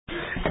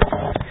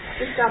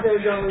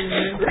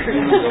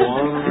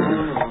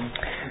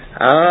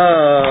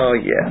Oh,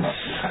 yes.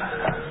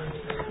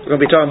 We're going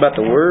to be talking about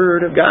the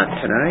Word of God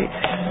tonight.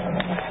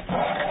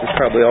 We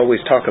probably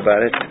always talk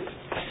about it.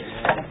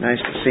 Nice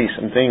to see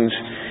some things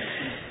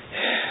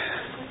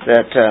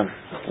that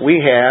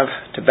we have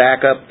to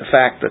back up the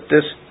fact that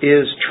this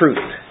is truth.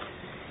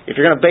 If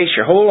you're going to base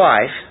your whole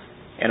life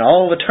and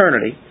all of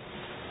eternity,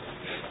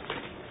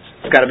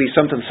 it's got to be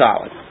something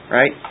solid,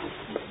 right?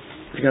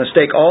 If you're going to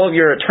stake all of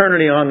your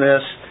eternity on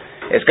this,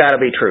 it's got to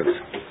be truth.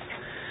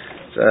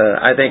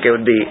 I think it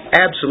would be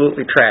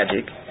absolutely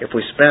tragic if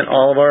we spent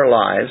all of our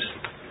lives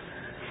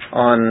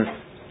on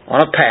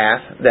a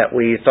path that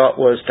we thought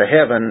was to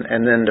heaven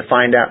and then to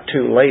find out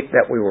too late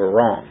that we were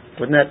wrong.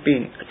 Wouldn't that be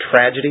a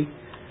tragedy?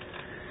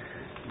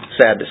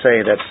 Sad to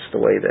say that's the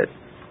way that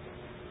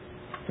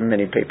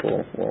many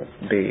people will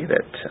be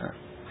that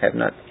have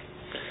not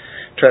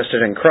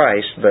trusted in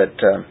Christ, but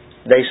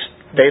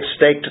they've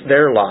staked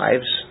their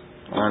lives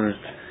on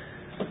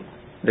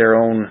their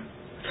own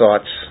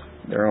thoughts,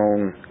 their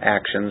own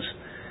actions.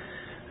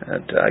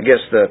 I guess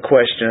the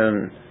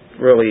question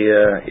really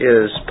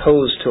is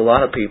posed to a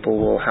lot of people,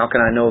 well, how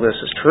can I know this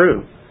is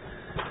true?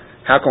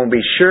 How can we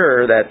be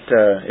sure that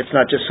it's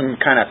not just some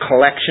kind of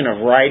collection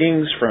of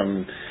writings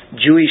from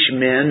Jewish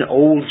men,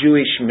 old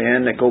Jewish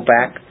men that go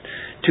back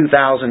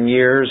 2,000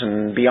 years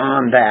and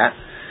beyond that?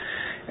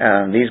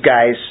 These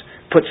guys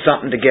put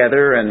something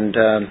together and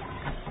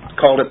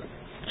called it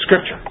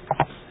Scripture.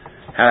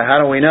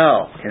 How do we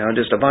know?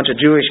 Just a bunch of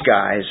Jewish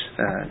guys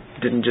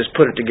didn't just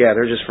put it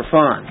together just for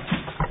fun.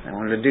 They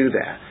wanted to do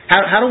that.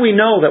 How do we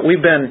know that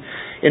we've been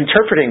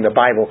interpreting the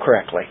Bible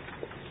correctly?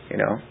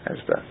 As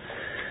the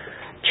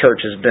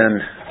church has been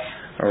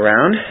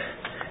around.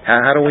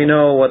 How do we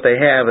know what they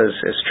have is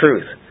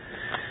truth?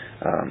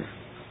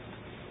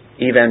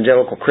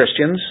 Evangelical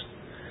Christians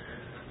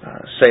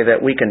say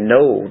that we can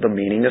know the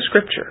meaning of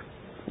Scripture.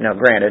 Now,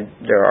 granted,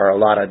 there are a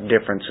lot of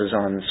differences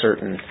on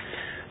certain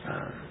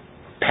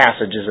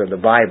passages of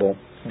the Bible,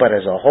 but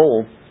as a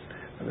whole,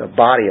 the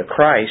body of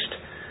Christ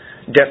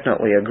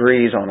definitely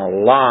agrees on a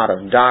lot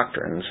of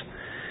doctrines.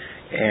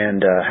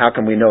 And how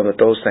can we know that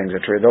those things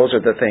are true? Those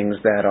are the things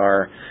that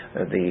are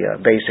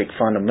the basic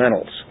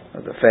fundamentals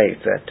of the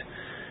faith that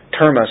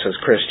term us as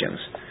Christians.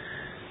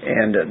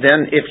 And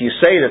then if you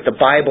say that the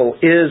Bible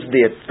is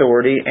the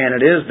authority and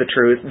it is the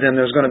truth, then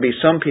there's going to be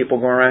some people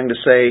going around to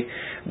say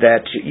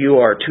that you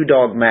are too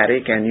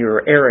dogmatic and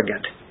you're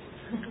arrogant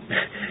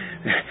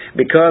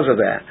because of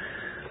that.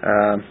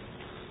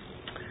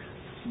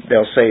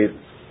 They'll say,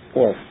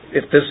 well,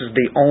 if this is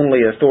the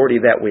only authority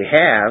that we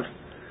have,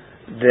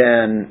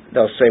 then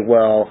they'll say,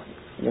 well,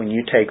 when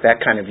you take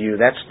that kind of view,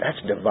 that's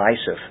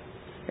divisive.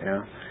 But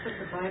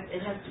the Bible,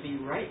 it has to be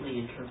rightly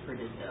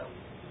interpreted, though.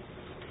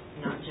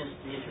 Not just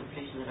the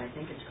interpretation that I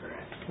think is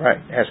correct. Right.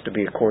 It has to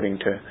be according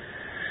to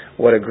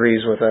what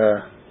agrees with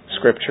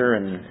Scripture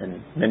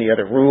and many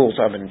other rules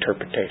of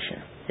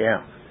interpretation.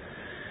 Yeah.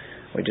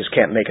 We just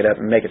can't make it up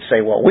and make it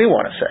say what we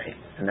want to say.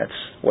 And that's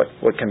what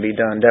can be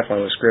done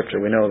definitely with Scripture.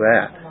 We know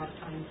that. A lot of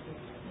times,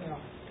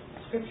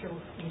 Scripture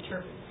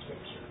interprets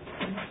Scripture.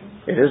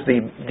 It is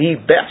the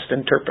best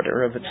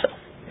interpreter of itself.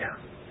 Yeah.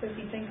 So if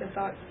you think the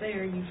thought's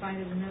there, you find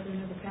it in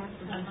another passage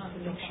to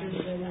make sure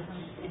that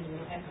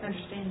it's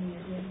understanding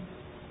it. Yeah.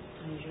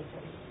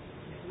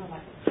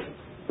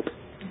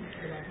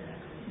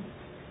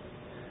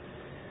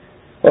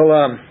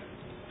 Well,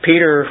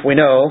 Peter, we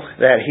know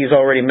that he's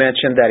already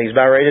mentioned that he's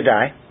about ready to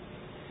die.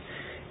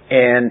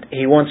 And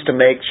he wants to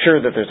make sure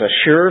that there's a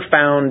sure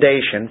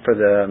foundation for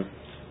the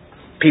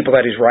people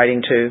that he's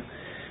writing to.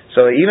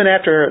 So even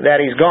after that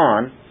he's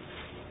gone,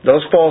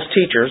 those false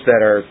teachers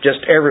that are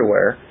just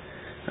everywhere,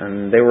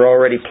 and they were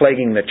already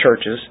plaguing the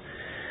churches,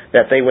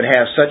 that they would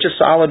have such a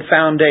solid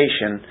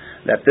foundation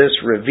that this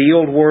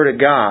revealed Word of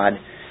God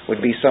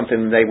would be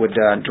something they would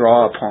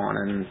draw upon.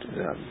 And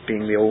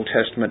being the Old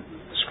Testament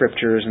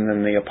Scriptures, and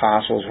then the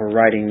apostles were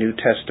writing New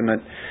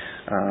Testament.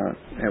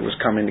 It was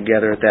coming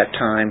together at that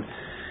time.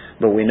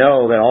 But we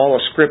know that all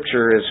of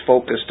Scripture is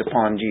focused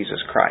upon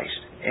Jesus Christ.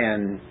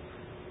 And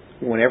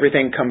when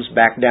everything comes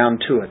back down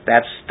to it,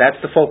 that's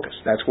the focus.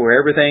 That's where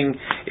everything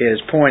is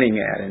pointing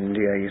at. And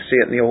you see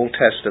it in the Old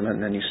Testament,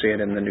 and then you see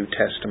it in the New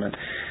Testament.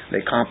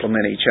 They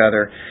complement each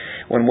other.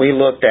 When we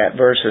looked at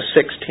verses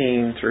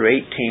 16 through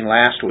 18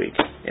 last week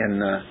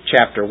in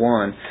chapter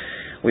 1,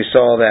 we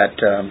saw that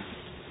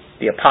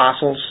the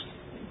apostles,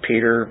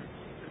 Peter,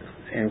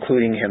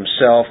 including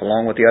himself,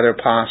 along with the other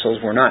apostles,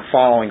 were not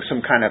following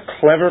some kind of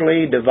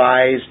cleverly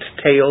devised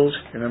tales.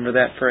 Remember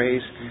that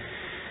phrase?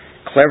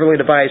 Cleverly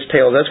devised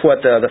tales. That's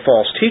what the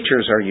false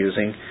teachers are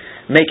using,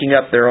 making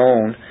up their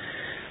own.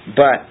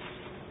 But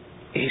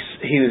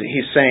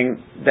he's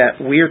saying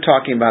that we are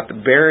talking about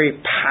the very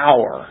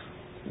power,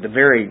 the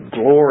very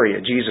glory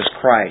of Jesus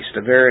Christ,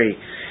 the very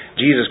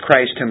Jesus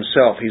Christ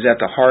Himself. He's at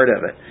the heart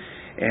of it.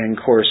 And,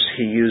 of course,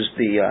 he used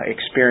the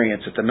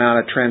experience at the Mount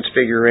of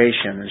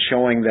Transfiguration and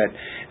showing that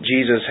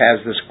Jesus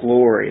has this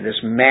glory,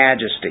 this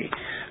majesty,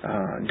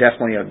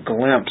 definitely a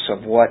glimpse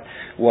of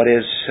what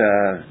is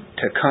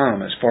to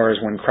come as far as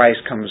when Christ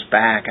comes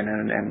back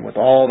and with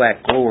all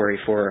that glory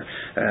for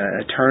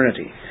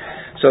eternity.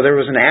 So there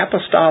was an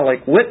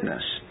apostolic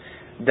witness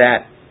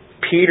that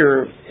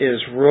Peter is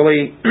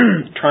really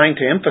trying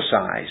to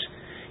emphasize.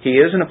 He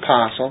is an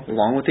apostle,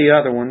 along with the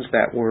other ones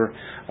that were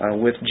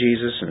with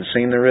Jesus and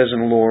seen the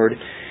risen Lord.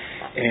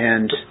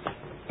 And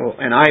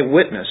an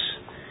eyewitness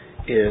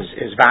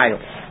is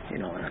valuable.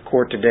 In a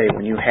court today,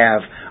 when you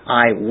have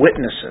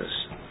eyewitnesses,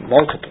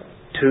 multiple,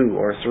 2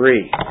 or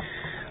 3,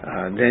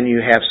 then you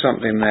have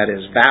something that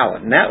is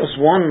valid. And that was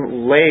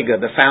one leg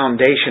of the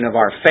foundation of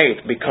our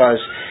faith, because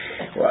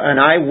an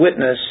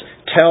eyewitness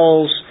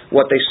tells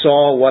what they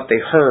saw, what they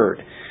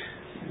heard.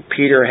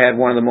 Peter had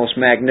one of the most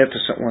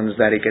magnificent ones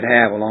that he could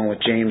have, along with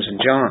James and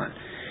John.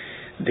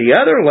 The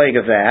other leg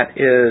of that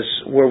is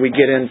where we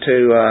get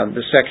into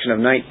the section of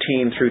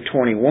 19 through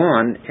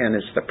 21, and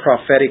it's the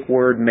prophetic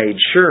word made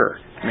sure,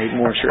 made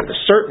more sure, the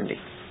certainty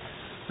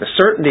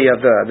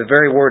of the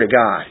very Word of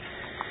God.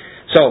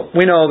 So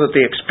we know that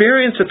the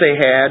experience that they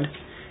had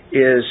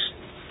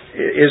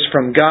is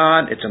from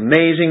God. It's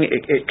amazing.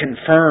 It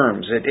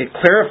confirms. It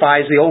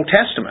clarifies the Old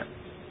Testament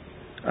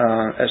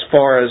as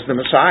far as the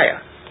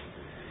Messiah.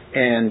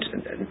 And,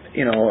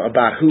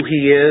 about who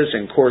He is.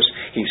 And, of course,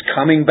 He's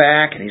coming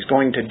back and He's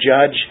going to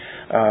judge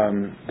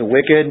the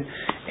wicked.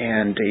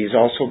 And He's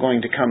also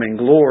going to come in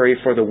glory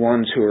for the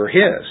ones who are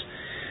His.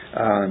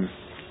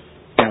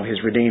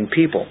 His redeemed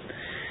people.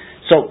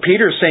 So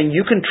Peter's saying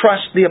you can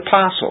trust the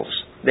apostles.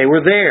 They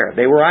were there.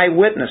 They were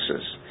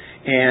eyewitnesses.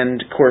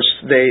 And, of course,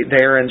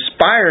 they are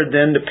inspired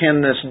then to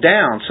pin this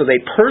down. So they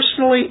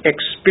personally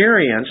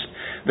experienced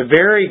the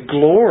very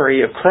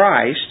glory of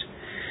Christ,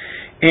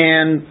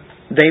 and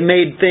they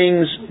made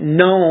things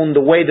known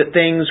the way that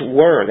things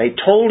were. They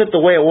told it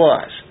the way it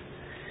was.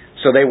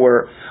 So they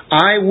were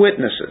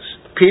eyewitnesses.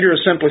 Peter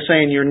is simply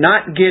saying you're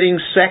not getting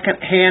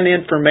second-hand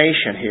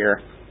information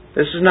here.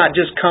 This is not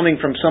just coming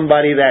from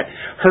somebody that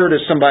heard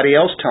of somebody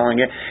else telling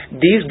it.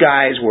 These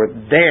guys were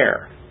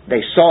there. They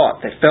saw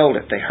it. They felt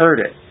it. They heard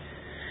it.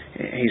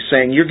 He's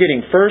saying you're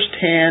getting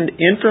first-hand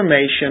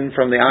information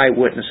from the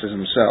eyewitnesses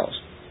themselves.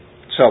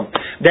 So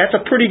that's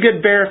a pretty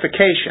good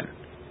verification.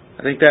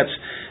 I think that's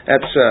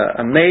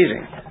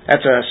amazing.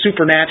 That's a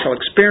supernatural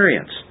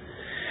experience.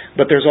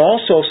 But there's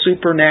also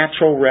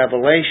supernatural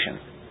revelation.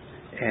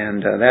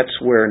 And that's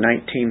where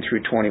 19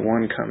 through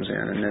 21 comes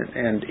in.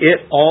 And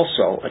it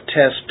also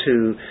attests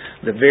to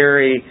the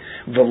very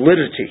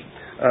validity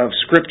of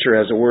Scripture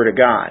as a Word of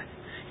God.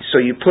 So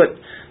you put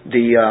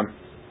the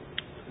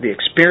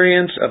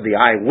experience of the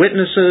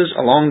eyewitnesses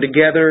along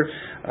together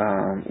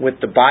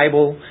with the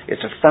Bible.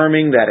 It's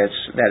affirming that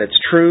it's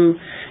true.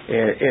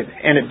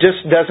 And it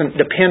just doesn't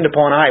depend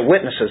upon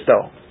eyewitnesses,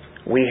 though.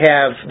 We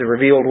have the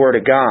revealed Word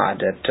of God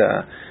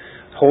that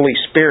Holy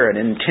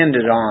Spirit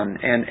intended on,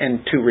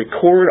 and to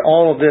record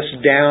all of this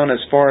down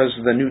as far as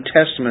the New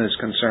Testament is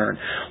concerned.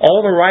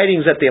 All the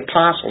writings that the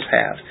apostles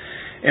have,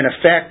 in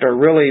effect, are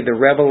really the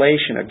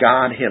revelation of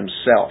God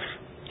Himself.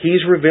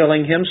 He's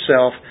revealing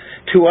Himself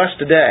to us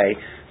today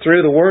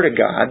through the Word of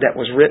God that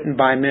was written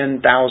by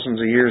men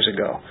thousands of years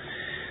ago.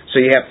 So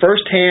you have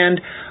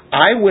first-hand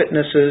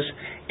eyewitnesses,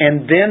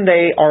 and then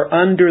they are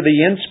under the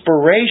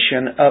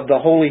inspiration of the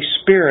Holy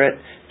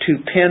Spirit to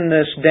pin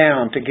this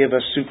down, to give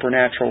us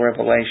supernatural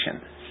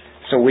revelation,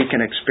 so we can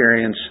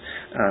experience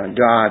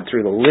God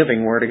through the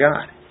living Word of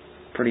God.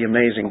 Pretty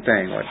amazing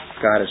thing what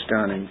God has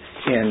done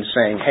in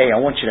saying, hey, I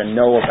want you to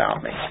know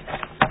about me.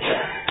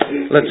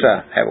 Let's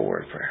have a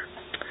word of prayer.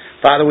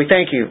 Father, we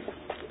thank you.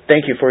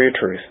 Thank you for your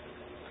truth.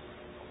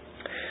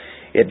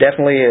 It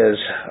definitely is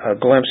a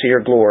glimpse of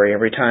your glory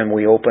every time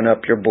we open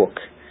up your book,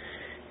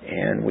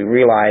 and we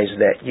realize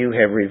that you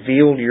have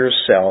revealed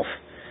yourself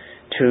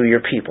to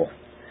your people.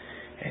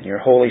 And your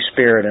Holy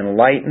Spirit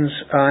enlightens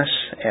us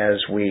as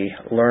we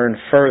learn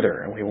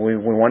further. We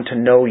want to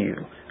know you.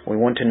 We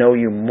want to know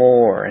you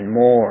more and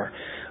more.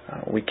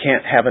 We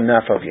can't have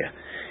enough of you.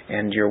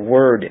 And your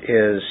Word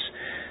is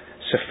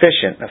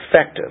sufficient,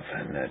 effective,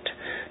 and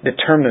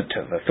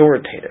determinative,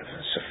 authoritative,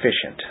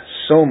 sufficient.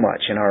 So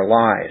much in our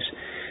lives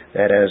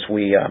that as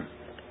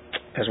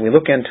we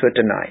look into it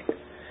tonight,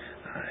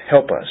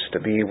 help us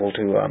to be able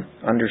to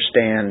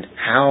understand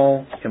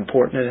how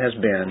important it has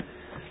been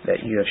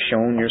that you have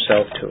shown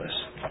yourself to us.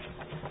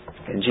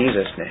 In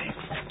Jesus' name.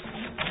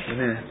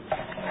 Amen.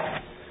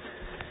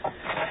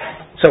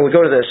 So we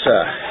go to this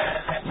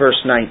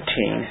verse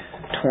 19,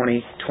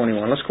 20,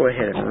 21. Let's go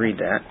ahead and read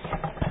that.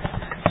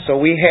 So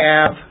we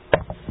have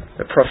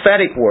the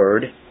prophetic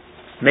word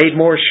made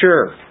more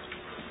sure,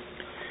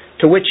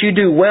 to which you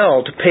do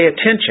well to pay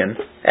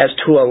attention as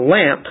to a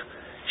lamp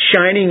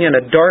shining in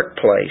a dark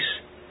place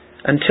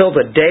until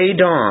the day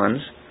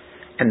dawns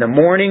and the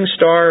morning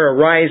star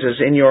arises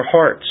in your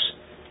hearts.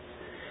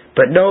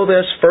 But know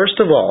this, first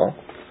of all,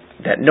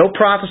 that no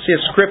prophecy of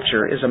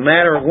Scripture is a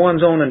matter of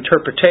one's own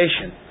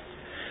interpretation.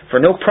 For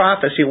no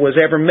prophecy was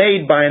ever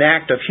made by an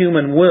act of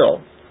human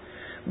will,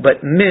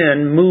 but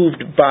men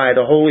moved by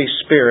the Holy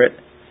Spirit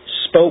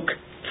spoke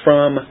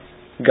from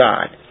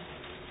God.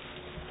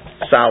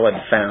 solid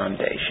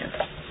foundation.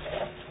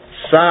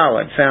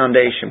 Solid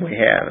foundation we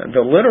have.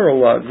 The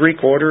literal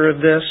Greek order of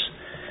this,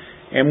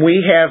 and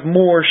we have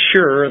more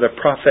sure, the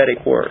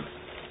prophetic word.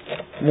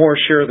 More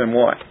sure than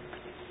what?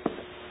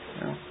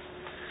 Well,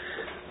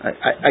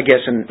 I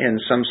guess in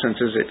some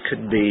senses it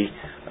could be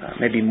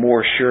maybe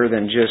more sure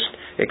than just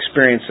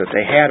experience that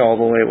they had,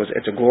 although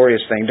it's a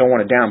glorious thing. Don't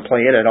want to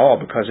downplay it at all,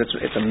 because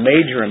it's a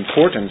major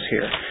importance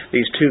here.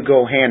 These two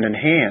go hand in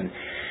hand.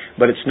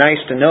 But it's nice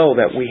to know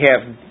that we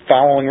have,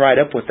 following right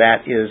up with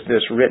that, is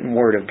this written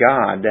Word of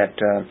God that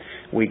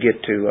we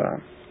get to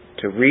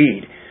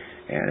read.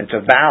 And it's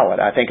a valid,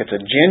 I think it's a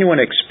genuine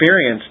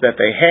experience that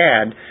they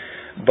had,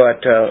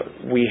 but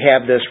we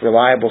have this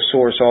reliable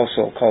source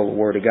also called the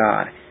Word of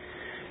God.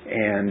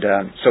 And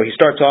so he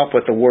starts off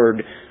with the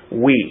word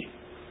we.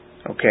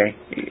 Okay?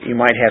 You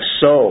might have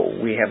so,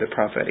 we have the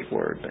prophetic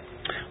word. But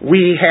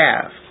we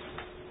have.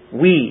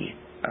 We.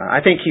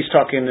 I think he's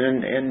talking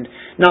in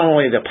not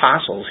only the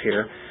apostles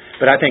here,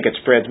 but I think it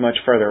spreads much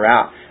further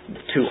out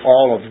to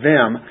all of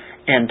them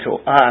and to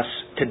us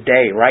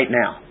today, right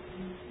now.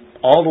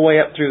 All the way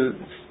up through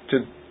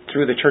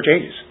the church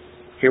ages.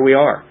 Here we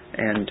are.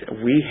 And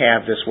we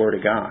have this Word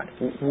of God.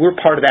 We're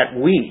part of that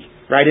we,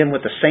 right in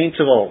with the saints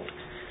of old.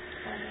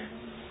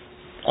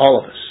 All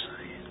of us.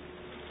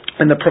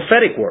 And the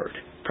prophetic word,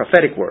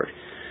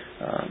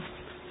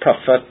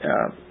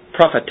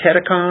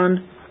 propheticon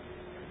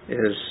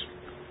is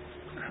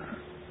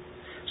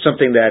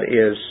something that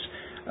is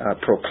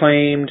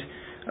proclaimed.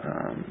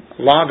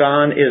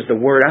 Logon is the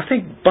word. I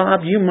think,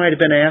 Bob, you might have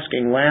been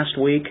asking last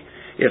week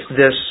if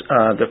this,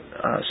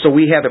 so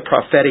we have the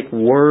prophetic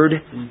word.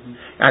 Mm-hmm.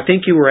 I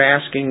think you were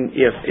asking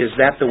is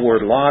that the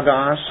word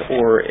logos,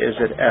 or is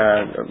it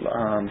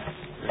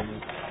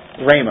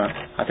rhema?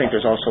 I think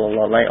there's also a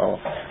laleo,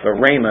 but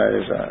rhema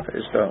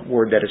is the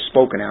word that is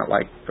spoken out,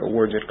 like the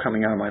words that are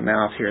coming out of my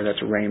mouth here. That's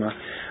rhema.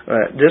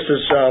 This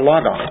is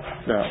logon,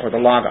 or the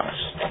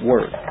logos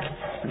word,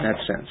 in that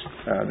sense.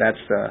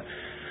 That's the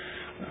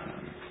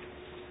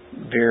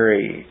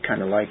very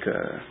kind of like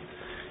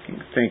you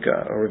can think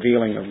a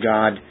revealing of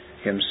God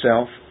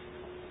Himself.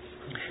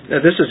 Now,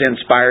 this is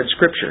inspired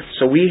Scripture.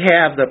 So we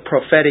have the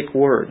prophetic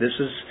word. This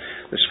is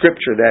the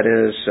Scripture that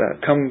is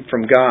come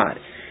from God.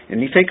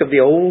 And you think of the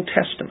Old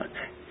Testament,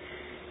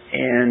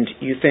 and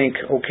you think,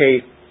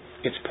 okay,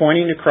 it's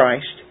pointing to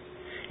Christ.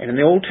 And in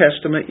the Old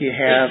Testament, you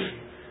have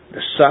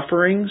the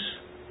sufferings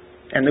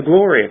and the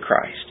glory of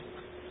Christ,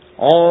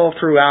 all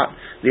throughout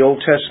the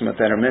Old Testament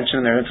that are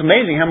mentioned there. It's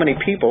amazing how many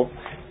people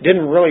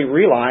didn't really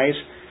realize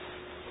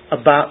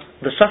about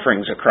the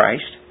sufferings of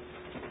Christ.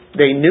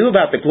 They knew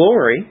about the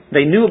glory.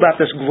 They knew about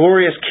this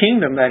glorious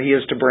kingdom that He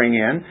is to bring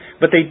in,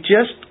 but they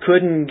just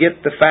couldn't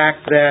get the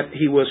fact that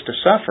He was to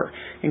suffer.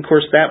 And of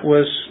course, that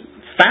was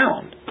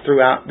found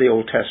throughout the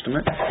Old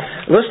Testament.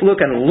 Let's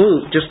look in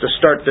Luke, just to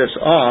start this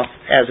off,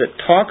 as it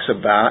talks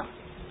about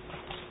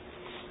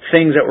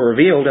things that were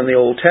revealed in the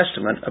Old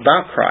Testament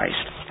about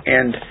Christ.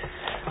 And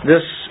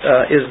this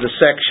is the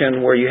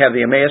section where you have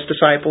the Emmaus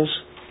disciples.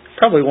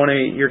 Probably one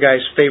of your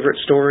guys' favorite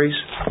stories.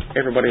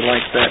 Everybody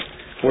likes that,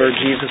 where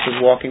Jesus is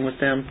walking with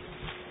them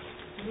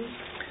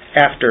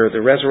after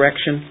the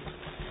resurrection.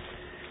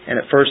 And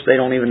at first they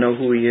don't even know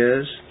who He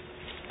is.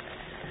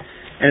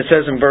 And it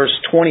says in verse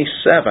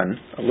 27,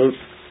 Luke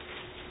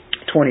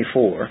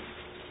 24,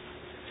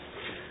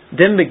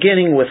 then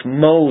beginning with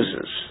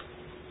Moses.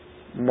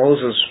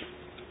 Moses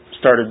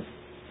started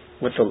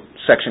with the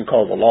section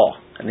called the Law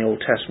in the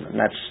Old Testament, and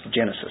that's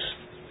Genesis.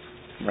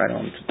 Right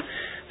on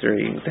through,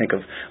 you can think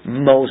of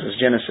Moses,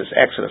 Genesis,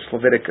 Exodus,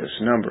 Leviticus,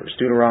 Numbers,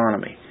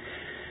 Deuteronomy.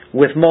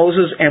 With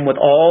Moses and with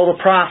all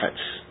the prophets.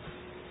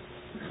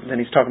 Then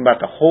he's talking about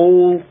the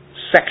whole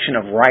section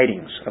of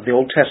writings of the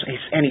Old Testament.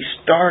 And he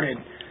started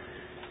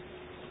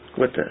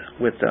with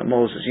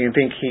Moses. You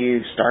think he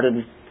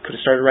could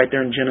have started right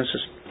there in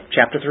Genesis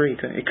chapter 3.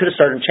 He could have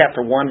started in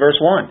chapter 1, verse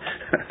 1,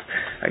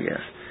 I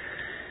guess.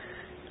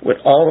 With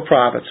all the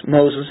prophets,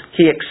 Moses,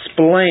 he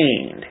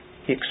expounded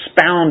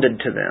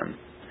to them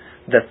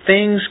the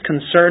things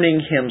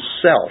concerning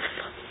Himself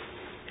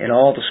in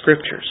all the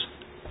Scriptures.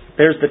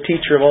 There's the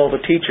teacher of all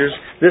the teachers.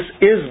 This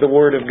is the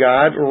Word of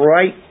God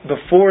right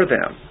before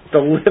them,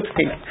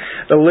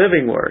 the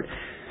living Word.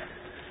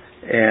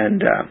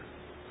 And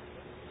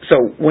so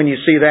when you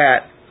see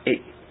that,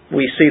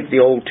 we see the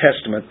Old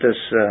Testament, this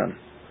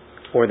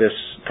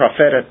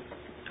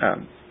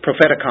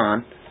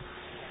propheticon,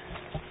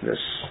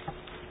 this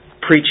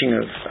preaching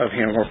of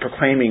Him or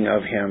proclaiming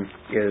of Him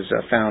is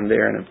found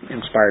there in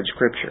inspired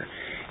Scripture.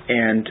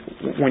 And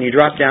when you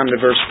drop down to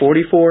verse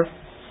 44,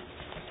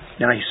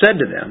 now He said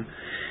to them,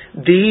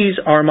 these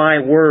are my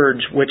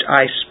words which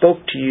I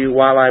spoke to you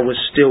while I was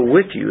still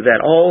with you,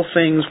 that all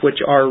things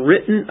which are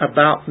written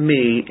about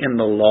me in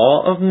the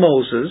law of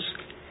Moses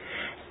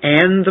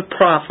and the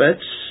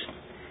prophets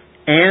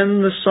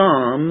and the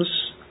Psalms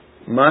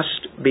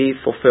must be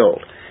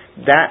fulfilled.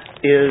 That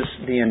is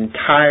the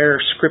entire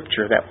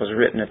Scripture that was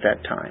written at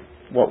that time.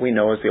 What we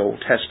know as the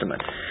Old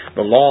Testament.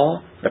 The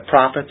law, the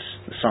prophets,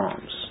 the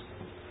Psalms.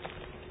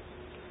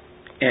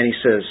 And he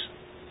says,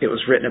 it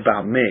was written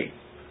about me.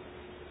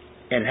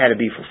 And it had to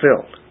be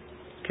fulfilled.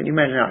 Can you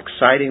imagine how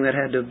exciting that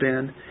had to have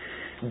been?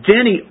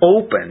 Then He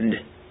opened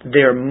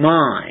their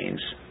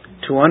minds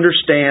to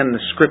understand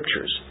the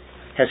Scriptures.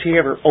 Has He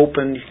ever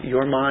opened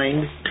your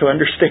mind to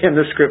understand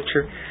the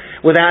Scripture?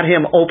 Without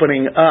Him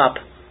opening up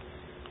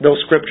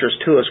those Scriptures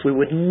to us, we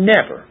would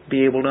never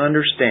be able to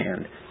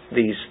understand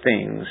these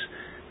things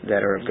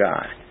that are of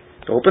God.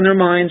 To open their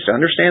minds to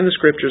understand the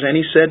Scriptures, and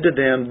He said to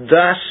them,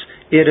 "Thus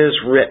it is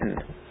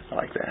written." I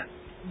like that.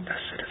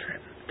 Thus it is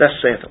written. Thus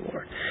saith the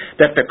Lord.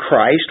 That the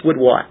Christ would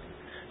what?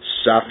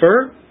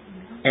 Suffer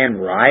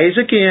and rise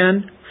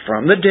again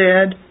from the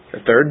dead the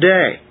third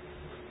day.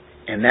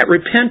 And that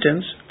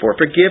repentance for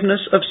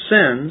forgiveness of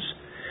sins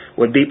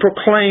would be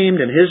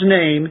proclaimed in His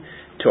name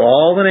to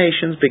all the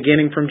nations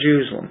beginning from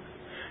Jerusalem.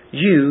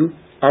 You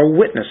are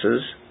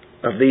witnesses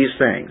of these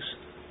things.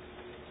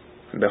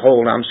 And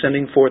behold, I'm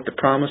sending forth the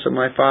promise of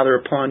my Father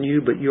upon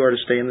you, but you are to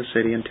stay in the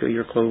city until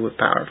you're clothed with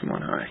power from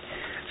on high.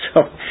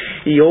 So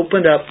He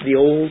opened up the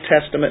Old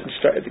Testament and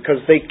started,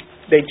 because they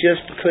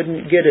just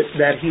couldn't get it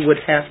that He would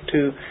have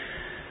to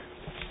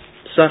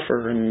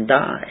suffer and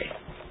die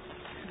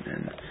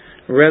and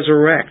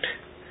resurrect.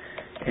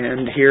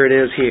 And here it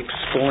is, He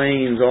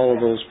explains all of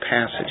those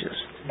passages.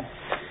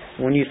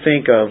 When you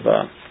think of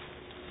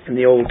in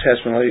the Old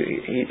Testament,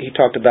 he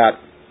talked about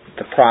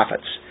the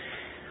prophets.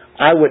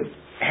 I would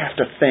have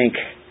to think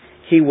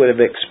He would have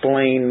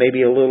explained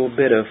maybe a little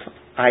bit of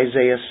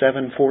Isaiah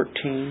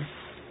 7:14,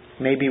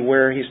 maybe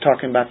where He's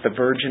talking about the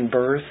virgin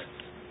birth.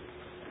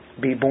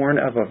 Be born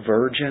of a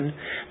virgin.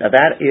 Now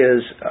that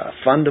is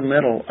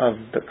fundamental of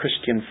the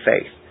Christian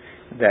faith,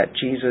 that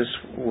Jesus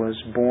was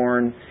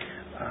born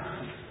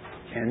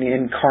and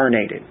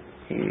incarnated.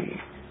 He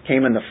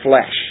came in the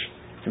flesh,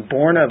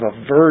 born of a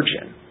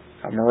virgin,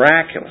 a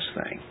miraculous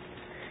thing.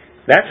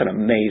 That's an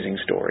amazing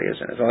story,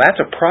 isn't it? So that's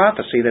a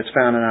prophecy that's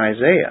found in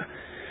Isaiah.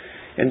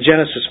 In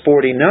Genesis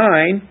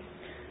 49,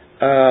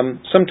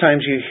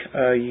 sometimes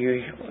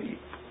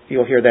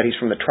you'll hear that He's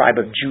from the tribe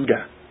of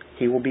Judah.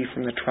 He will be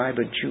from the tribe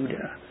of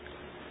Judah.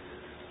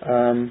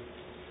 In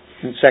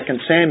 2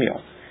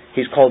 Samuel,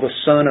 He's called the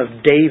Son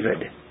of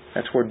David.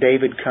 That's where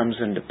David comes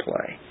into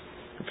play.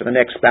 And for the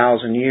next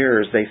 1,000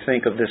 years, they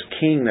think of this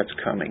king that's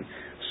coming,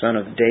 Son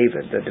of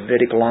David, the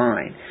Davidic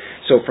line.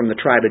 So from the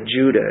tribe of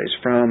Judah is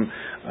from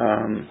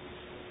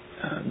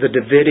the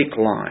Davidic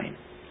line.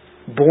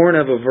 Born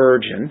of a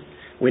virgin.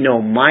 We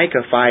know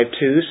Micah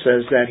 5:2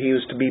 says that He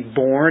was to be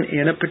born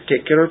in a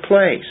particular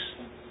place.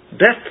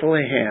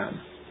 Bethlehem,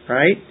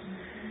 right?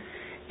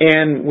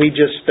 And we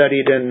just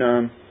studied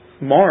in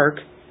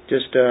Mark,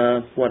 just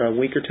a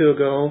week or two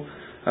ago,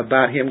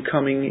 about Him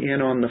coming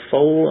in on the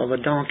foal of a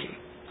donkey,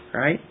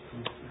 right?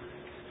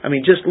 I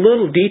mean, just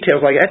little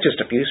details like that, just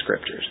a few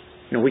scriptures.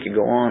 You know, we could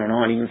go on and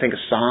on. You can think of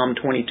Psalm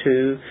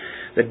 22,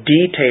 the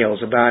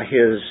details about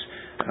His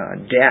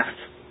death.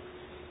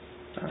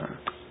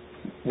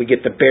 We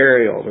get the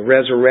burial, the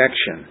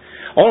resurrection.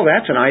 All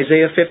that's in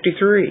Isaiah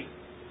 53.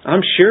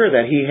 I'm sure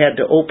that He had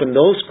to open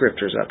those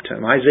scriptures up to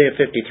Him. Isaiah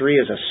 53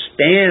 is a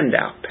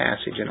standout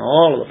passage in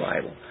all of the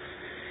Bible.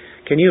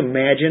 Can you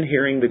imagine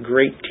hearing the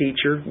great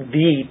teacher,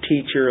 the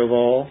teacher of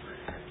all,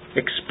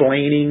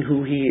 explaining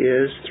who He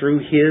is through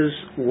His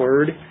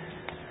Word?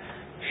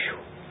 Whew.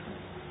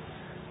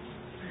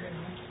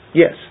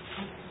 Yes?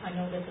 I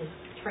know this is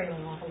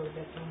trailing off a little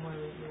bit from where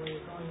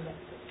you're going, but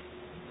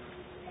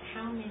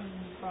how many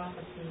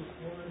prophecies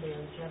were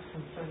there just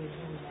concerning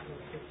Him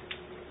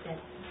that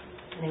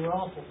and they were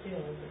all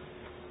fulfilled, but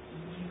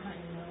you kind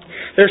of know?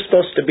 There's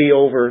supposed to be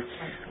over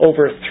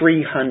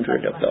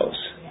 300 of those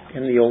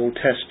in the Old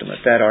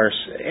Testament that are,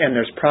 and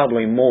there's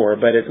probably more,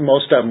 but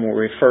most of them will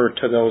refer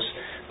to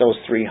those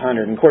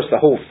 300. And of course, the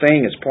whole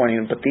thing is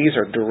pointing, but these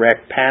are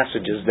direct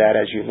passages that,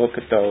 as you look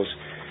at those,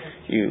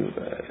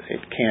 it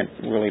can't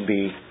really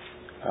be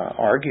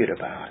argued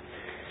about.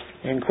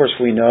 And of course,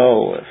 we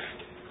know,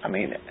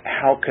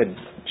 how could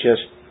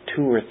just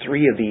 2 or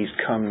 3 of these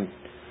come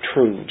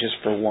true just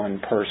for one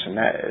person?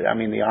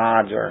 The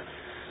odds are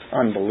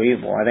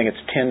unbelievable. I think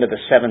it's 10 to the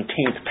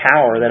 17th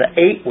power that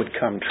 8 would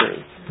come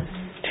true.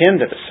 10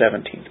 to the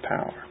 17th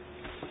power.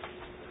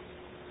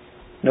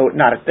 No,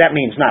 that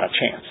means not a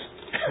chance.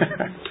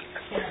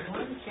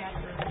 One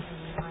chapter in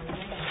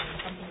Isaiah,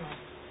 something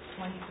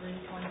like 23,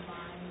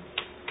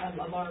 25,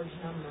 a large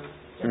number,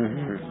 just in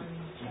that one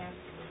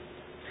chapter.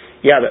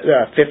 Yeah,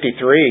 the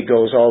 53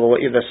 goes all the way,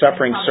 the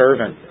suffering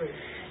servant.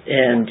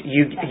 And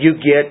you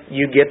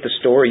get the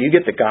story, you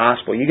get the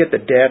gospel, you get the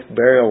death,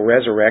 burial,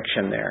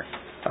 resurrection there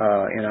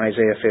in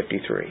Isaiah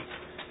 53.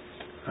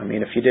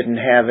 If you didn't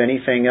have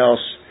anything else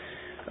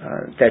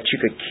that you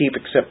could keep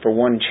except for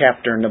one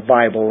chapter in the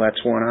Bible,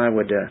 that's one I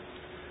would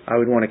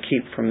want to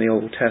keep from the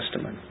Old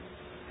Testament.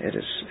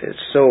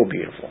 It's so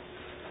beautiful.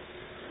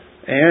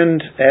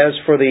 And as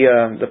for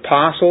the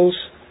apostles,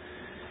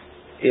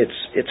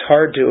 it's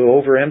hard to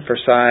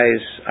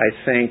overemphasize, I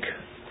think,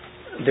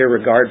 their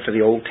regard for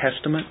the Old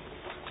Testament.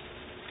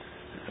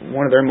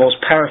 One of their most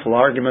powerful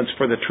arguments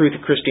for the truth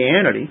of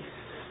Christianity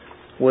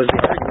was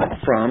the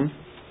argument from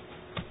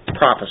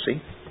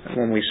prophecy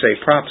When we say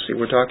prophecy,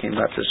 we're talking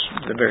about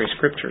the very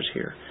Scriptures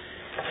here.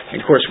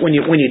 And of course, when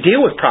you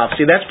deal with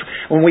prophecy, that's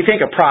when we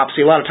think of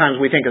prophecy. A lot of times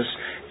we think of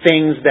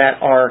things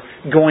that are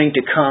going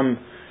to come,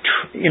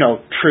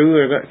 true,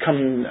 or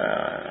come.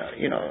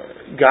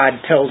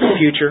 God tells the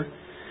future,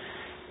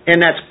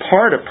 and that's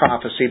part of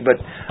prophecy. But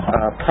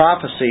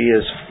prophecy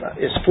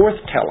is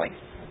forthtelling.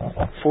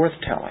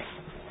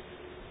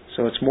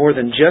 So it's more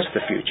than just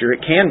the future.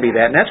 It can be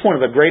that. And that's one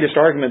of the greatest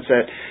arguments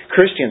that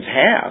Christians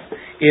have,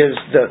 is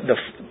the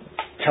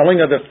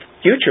telling of the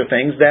future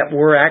things that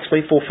were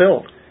actually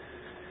fulfilled.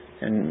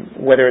 And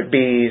whether it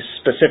be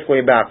specifically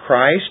about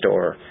Christ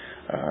or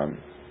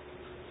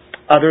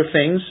other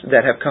things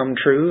that have come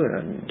true,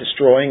 and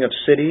destroying of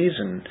cities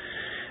and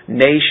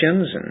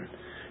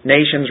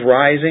nations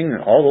rising,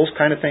 and all those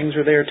kind of things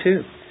are there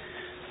too.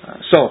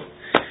 So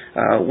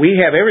we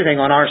have everything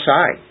on our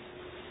side.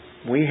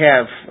 We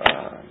have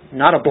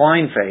not a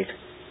blind faith,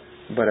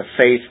 but a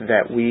faith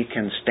that we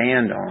can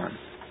stand on.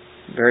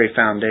 Very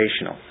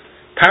foundational.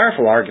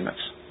 Powerful arguments.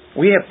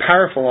 We have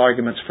powerful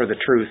arguments for the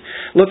truth.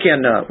 Look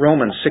in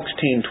Romans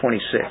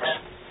 16:26.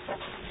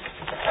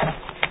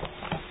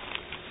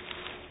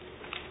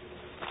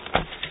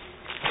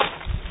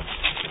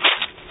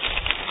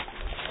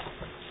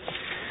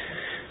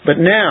 But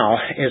now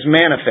is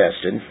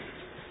manifested,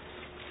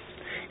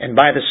 and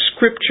by the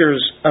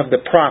Scriptures of the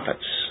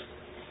prophets,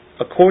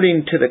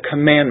 according to the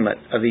commandment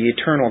of the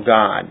eternal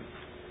God,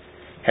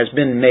 has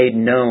been made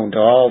known to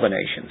all the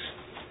nations,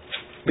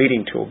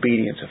 leading to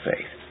obedience of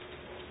faith.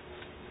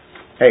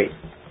 Hey,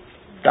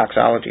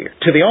 doxology here.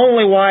 To the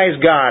only wise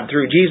God,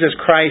 through Jesus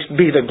Christ,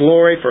 be the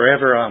glory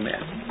forever.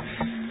 Amen.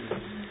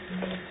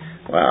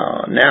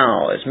 Well,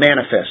 now it's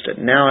manifested.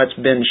 Now it's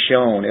been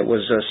shown. It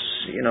was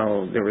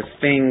there were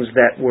things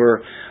that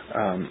were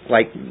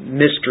like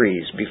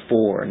mysteries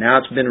before. Now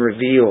it's been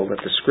revealed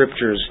that the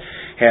Scriptures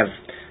have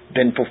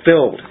been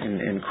fulfilled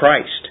in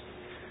Christ,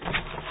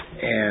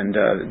 and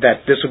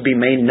that this would be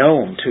made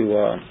known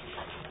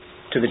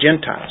to the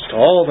Gentiles, to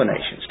all the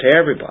nations, to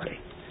everybody,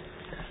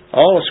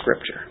 all of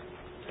Scripture.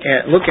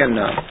 And look in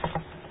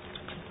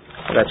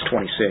that's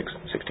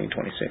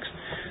 16:26.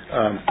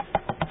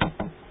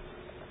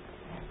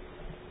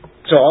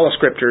 So all of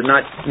Scripture,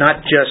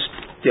 not just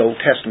the Old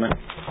Testament,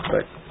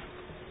 but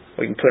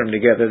we can put them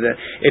together.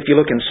 If you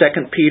look in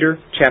 2 Peter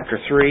chapter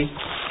 3,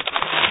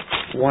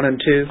 1 and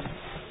 2.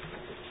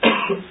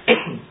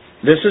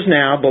 This is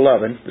now,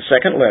 beloved, the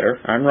second letter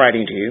I'm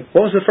writing to you.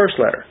 What was the first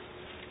letter?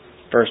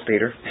 1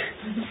 Peter.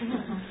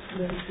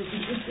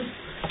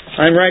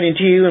 I'm writing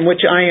to you in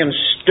which I am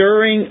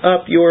stirring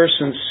up your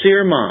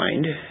sincere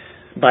mind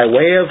by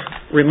way of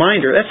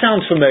reminder. That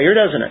sounds familiar,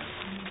 doesn't it?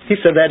 He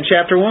said that in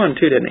chapter 1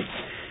 too, didn't he?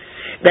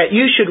 That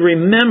you should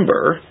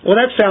remember. Well,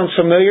 that sounds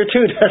familiar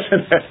too,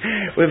 doesn't it?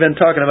 We've been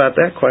talking about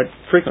that quite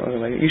frequently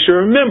lately. You should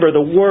remember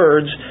the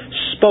words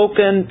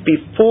spoken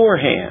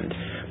beforehand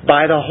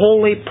by the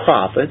holy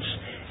prophets,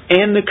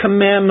 and the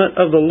commandment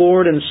of the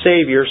Lord and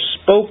Savior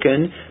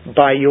spoken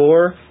by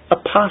your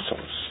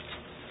apostles.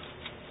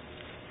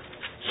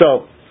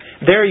 So,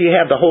 there you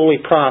have the holy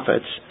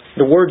prophets,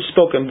 the words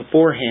spoken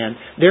beforehand.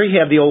 There you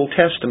have the Old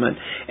Testament.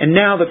 And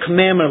now the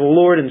commandment of the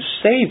Lord and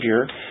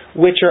Savior,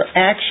 which are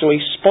actually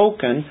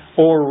spoken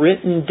or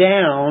written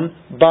down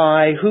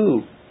by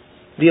who?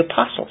 The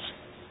apostles.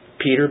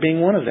 Peter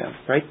being one of them,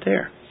 right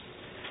there.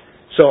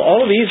 So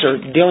all of these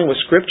are dealing with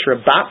Scripture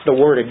about the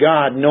Word of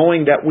God,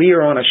 knowing that we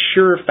are on a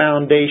sure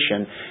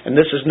foundation. And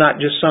this is not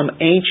just some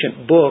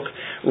ancient book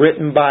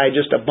written by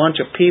just a bunch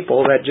of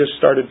people that just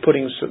started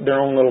putting their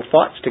own little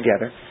thoughts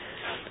together.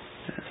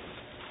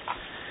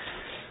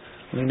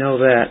 We know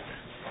that.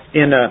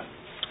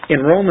 In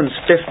Romans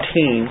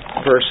 15,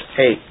 verse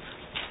 8.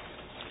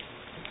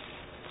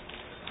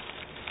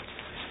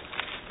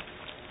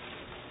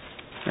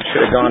 I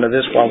should have gone to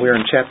this while we were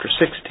in chapter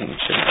 16,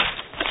 shouldn't I?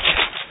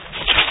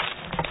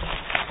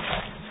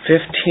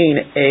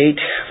 15:8,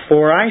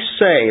 for I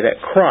say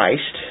that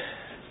Christ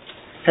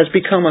has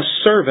become a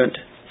servant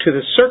to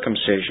the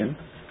circumcision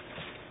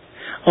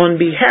on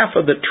behalf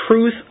of the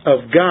truth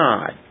of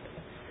God,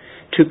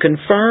 to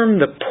confirm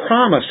the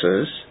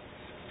promises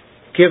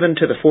given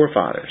to the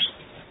forefathers.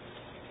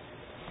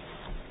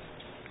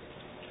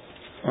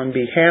 On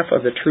behalf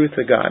of the truth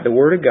of God, the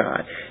Word of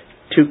God,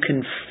 to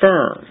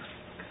confirm.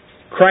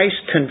 Christ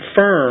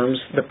confirms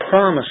the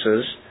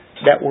promises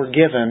that were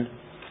given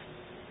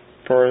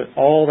for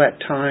all that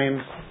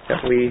time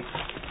that we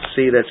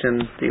see that's in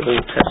the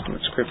Old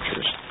Testament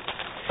Scriptures.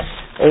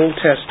 Old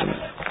Testament,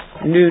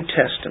 New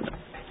Testament,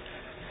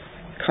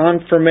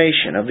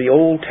 confirmation of the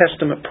Old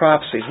Testament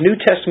prophecies. New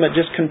Testament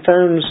just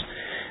confirms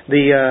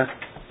the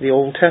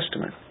Old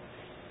Testament.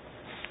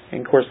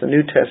 And of course the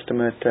New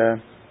Testament,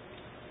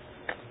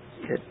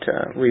 it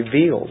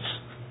reveals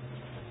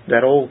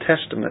that Old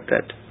Testament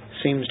that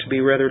seems to be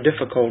rather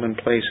difficult in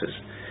places.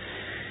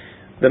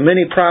 The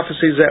many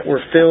prophecies that were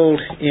filled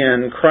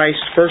in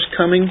Christ's first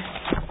coming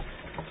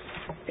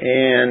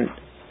and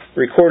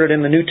recorded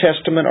in the New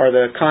Testament are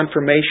the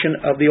confirmation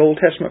of the Old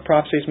Testament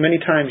prophecies. Many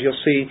times you'll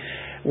see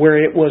where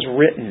it was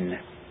written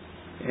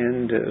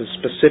and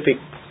specific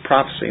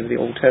prophecy of the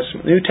Old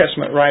Testament. New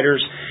Testament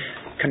writers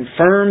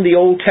confirm the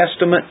Old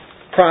Testament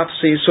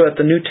prophecies so that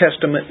the New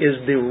Testament is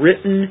the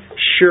written,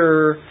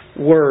 sure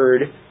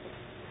Word,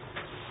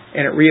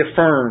 and it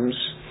reaffirms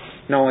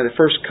not only the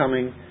first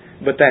coming,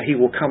 but that He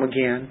will come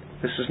again.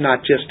 This is not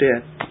just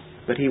it,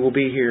 but He will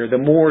be here. The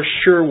more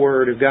sure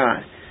Word of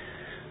God.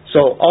 So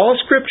all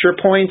Scripture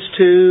points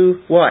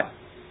to what?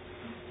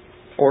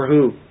 Or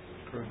who?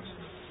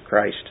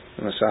 Christ,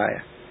 the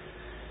Messiah.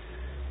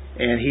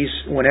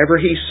 And whenever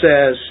He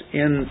says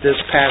in this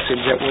passage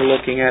that we're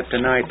looking at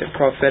tonight, the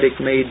prophetic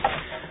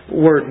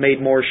word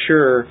made more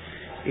sure,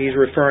 He's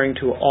referring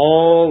to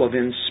all of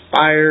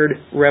inspired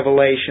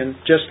revelation,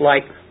 just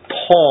like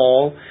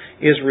Paul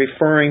is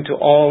referring to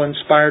all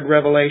inspired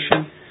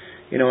revelation.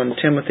 You know, in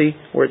Timothy,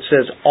 where it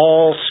says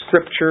all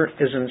Scripture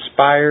is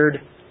inspired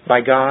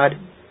by God.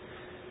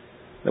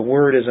 The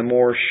Word is a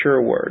more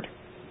sure word.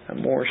 A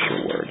more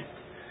sure word.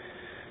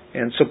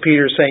 And so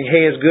Peter's saying,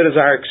 hey, as good as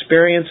our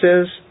experience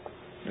is,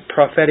 the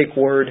prophetic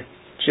word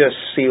just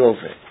seals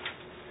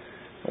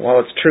it.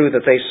 While it's true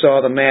that they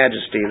saw the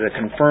majesty, the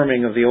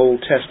confirming of the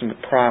Old Testament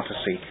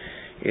prophecy,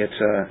 it's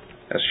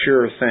a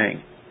sure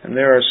thing. And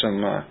there are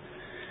some,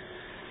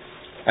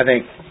 I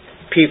think,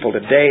 people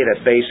today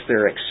that base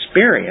their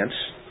experience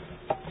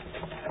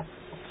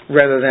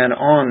rather than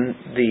on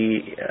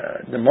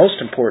the most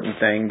important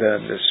thing,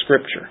 the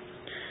Scripture.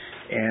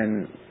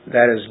 And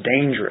that is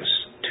dangerous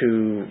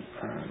to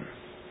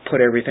put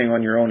everything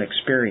on your own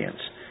experience.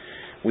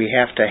 We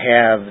have to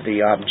have the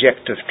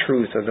objective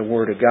truth of the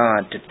Word of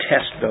God to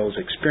test those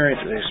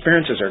experiences. The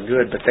experiences are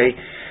good, but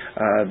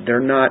they're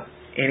not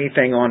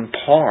anything on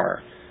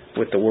par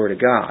with the Word of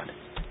God.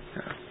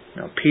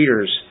 Now,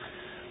 Peter's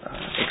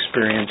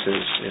experience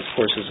is, of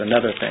course, is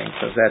another thing,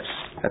 because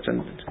that's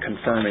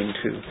confirming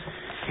to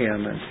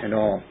him and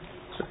all.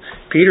 So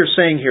Peter's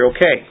saying here,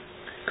 okay,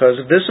 because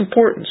of this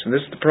importance, and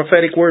this is the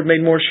prophetic word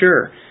made more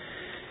sure,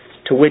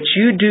 to which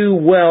you do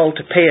well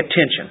to pay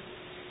attention.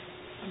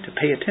 To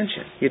pay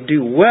attention. You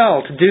do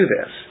well to do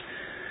this.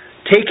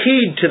 Take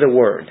heed to the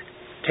Word.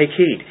 Take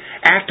heed.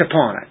 Act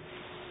upon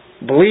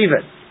it. Believe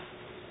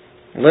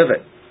it. Live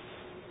it.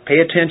 Pay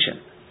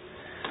attention.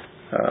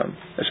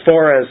 As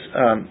far as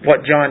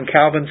what John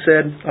Calvin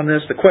said on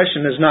this, the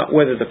question is not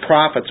whether the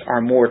prophets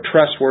are more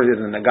trustworthy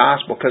than the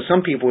gospel, because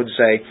some people would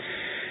say,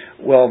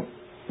 well,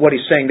 what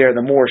he's saying there,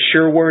 the more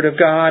sure Word of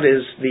God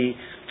is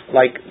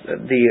like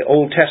the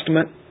Old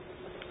Testament,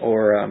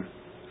 or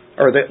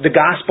the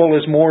gospel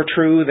is more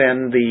true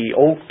than the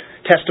Old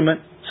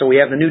Testament. So we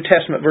have the New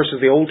Testament versus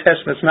the Old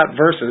Testament. It's not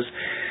verses.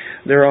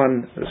 They're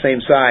on the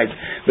same side.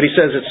 But he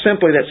says it's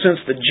simply that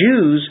since the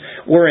Jews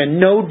were in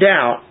no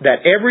doubt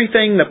that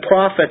everything the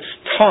prophets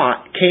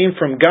taught came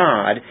from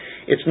God,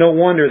 it's no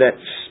wonder that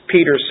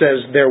Peter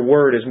says their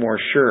word is more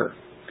sure.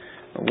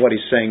 What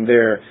he's saying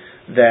there,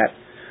 that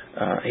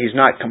he's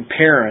not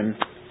comparing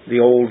the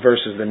old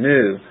versus the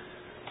new,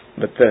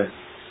 but the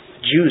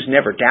Jews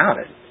never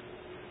doubted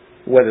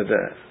whether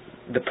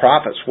the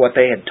prophets, what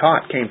they had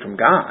taught, came from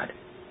God.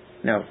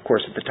 Now, of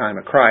course, at the time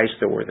of Christ,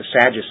 there were the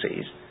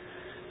Sadducees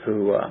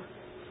who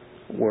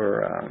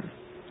were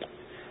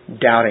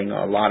doubting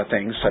a lot of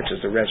things, such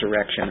as the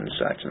resurrection and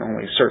such, and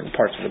only certain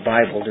parts of the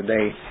Bible did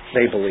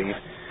they believe.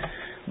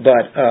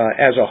 But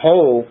as a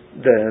whole,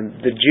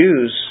 the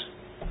Jews,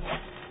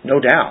 no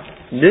doubt,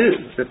 knew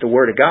that the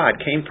Word of God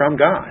came from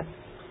God.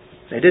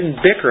 They didn't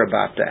bicker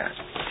about that,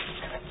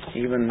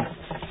 even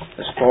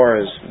as far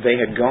as they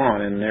had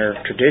gone in their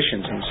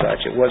traditions and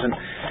such. It wasn't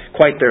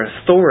quite their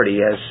authority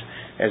as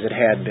it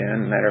had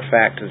been. Matter of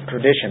fact, the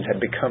traditions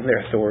had become their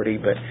authority,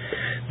 but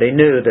they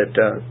knew that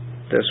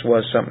this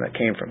was something that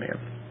came from Him.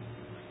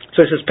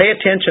 So he says, pay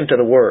attention to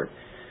the Word.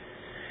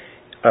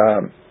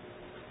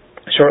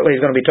 Shortly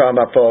he's going to be talking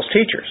about false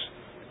teachers.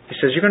 He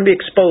says, you're going to be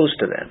exposed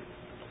to them.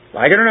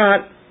 Like it or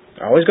not,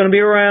 they're always going to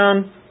be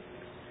around,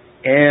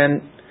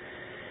 and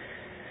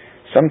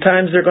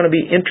sometimes they're going to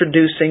be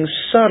introducing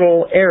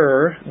subtle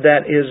error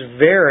that is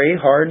very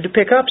hard to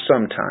pick up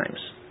sometimes.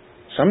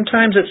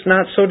 Sometimes it's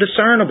not so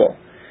discernible.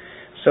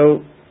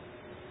 So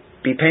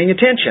be paying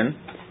attention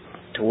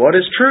to what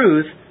is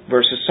truth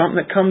versus something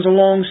that comes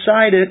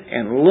alongside it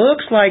and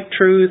looks like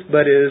truth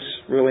but is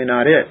really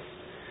not it.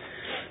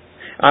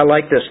 I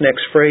like this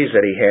next phrase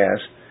that he has.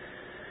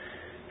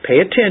 Pay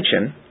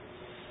attention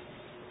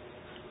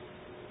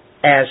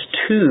as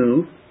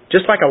to,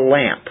 just like a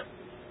lamp,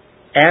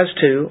 as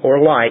to,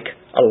 or like,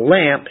 a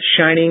lamp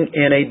shining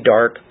in a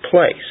dark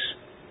place.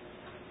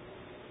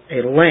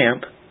 A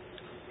lamp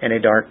in a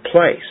dark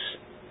place.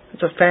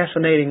 It's a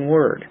fascinating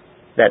word,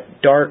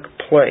 that dark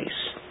place.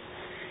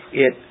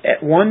 It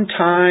at one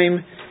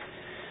time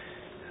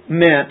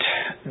meant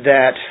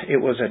that it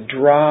was a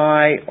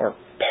dry or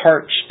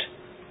parched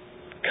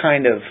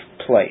kind of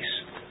place.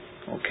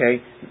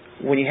 Okay?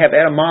 When you have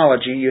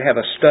etymology, you have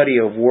a study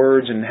of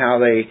words and how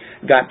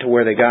they got to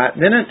where they got.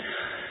 Then it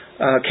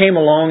came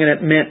along and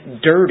it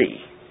meant dirty.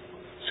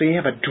 So you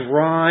have a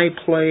dry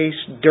place,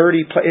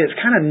 dirty place. It's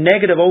kind of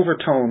negative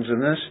overtones in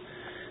this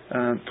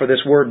for this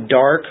word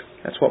dark.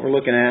 That's what we're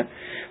looking at.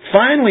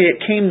 Finally,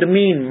 it came to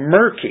mean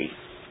murky.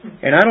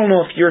 And I don't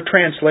know if your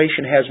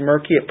translation has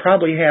murky. It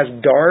probably has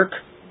dark.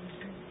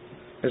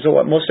 Is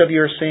what most of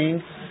you are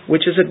seeing?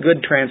 Which is a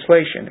good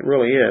translation. It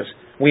really is.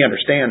 We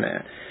understand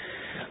that.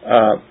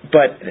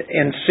 But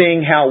in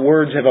seeing how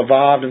words have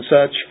evolved and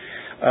such,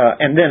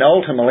 and then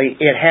ultimately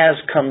it has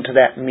come to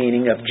that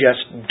meaning of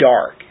just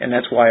dark. And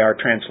that's why our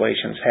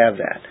translations have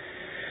that.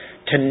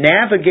 To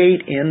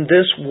navigate in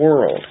this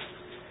world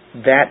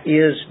that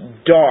is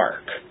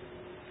dark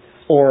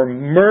or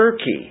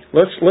murky.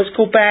 Let's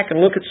go back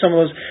and look at some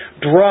of those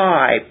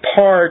dry,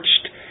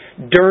 parched,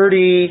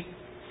 dirty,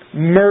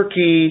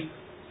 murky,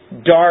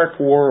 dark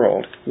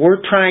world.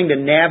 We're trying to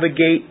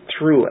navigate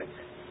through it.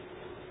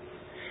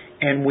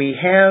 And we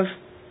have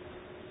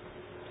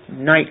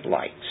night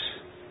lights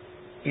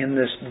in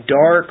this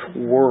dark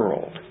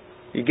world.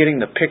 You're getting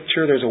the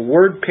picture? There's a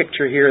word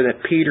picture here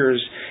that Peter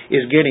is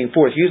getting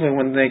forth. Usually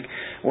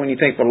when you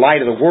think the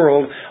light of the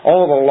world,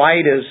 all the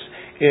light is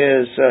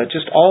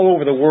just all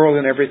over the world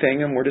and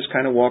everything, and we're just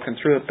kind of walking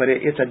through it. But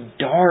it's a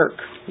dark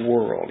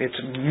world. It's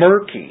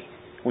murky.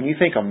 When you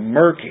think of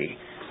murky,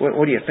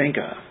 what do you think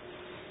of?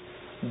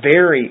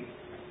 Very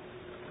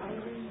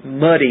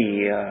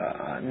muddy,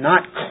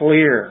 not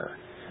clear.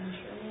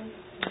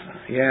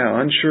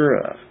 Yeah, unsure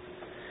of.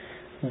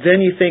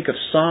 Then you think of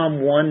Psalm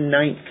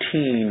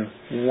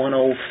 119,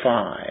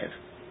 105.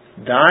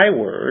 Thy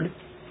word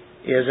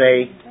is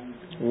a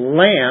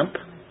lamp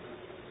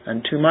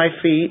unto my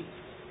feet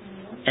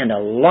and a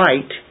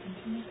light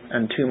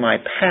unto my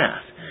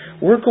path.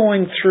 We're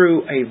going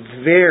through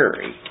a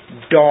very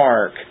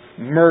dark,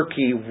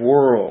 murky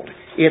world.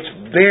 It's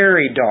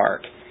very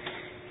dark.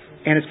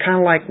 And it's kind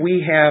of like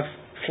we have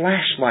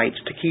flashlights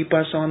to keep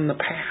us on the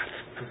path.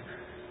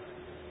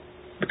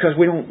 Because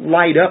we don't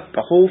light up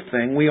the whole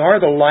thing. We are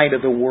the light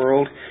of the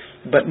world.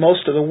 But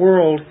most of the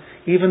world,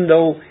 even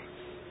though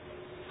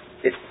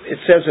it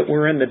says that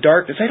we're in the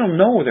darkness, they don't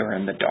know they're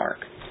in the dark.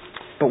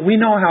 But we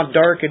know how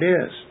dark it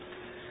is.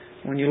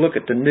 When you look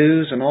at the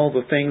news and all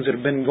the things that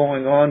have been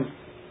going on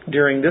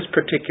during this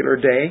particular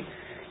day,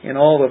 and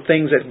all the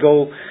things that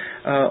go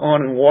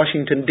on in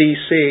Washington,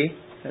 D.C.,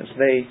 as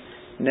they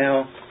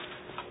now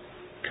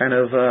kind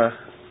of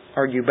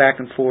argue back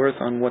and forth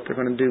on what they're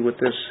going to do with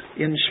this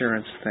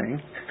insurance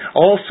thing.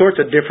 All sorts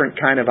of different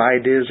kind of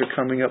ideas are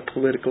coming up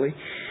politically.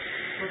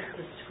 What's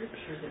the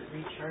scripture that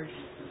recharges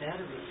the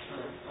batteries for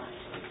our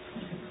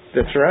flashlights?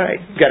 That's right.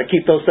 You've got to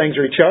keep those things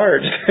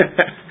recharged.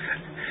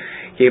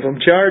 Keep them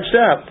charged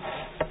up.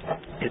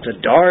 It's a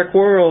dark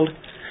world.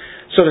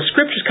 So the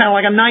scripture's kind of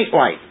like a night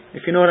light,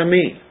 if you know what I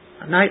mean.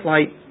 A night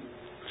light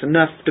is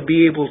enough to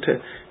be able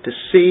to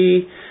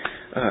see.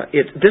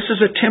 This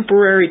is a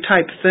temporary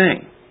type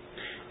thing.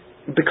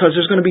 Because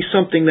there's going to be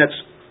something that's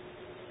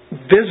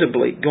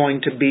visibly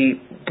going to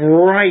be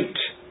bright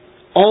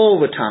all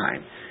the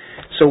time.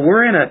 So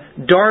we're in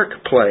a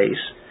dark place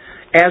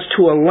as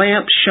to a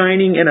lamp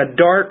shining in a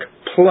dark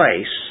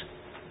place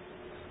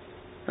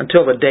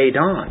until the day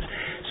dawns.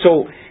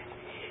 So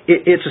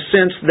it's a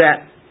sense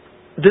that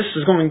this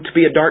is going to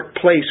be a dark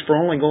place for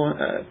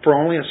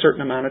only a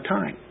certain amount of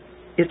time.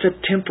 It's a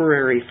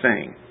temporary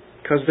thing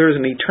because there's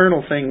an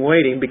eternal thing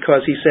waiting,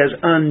 because he says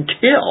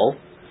until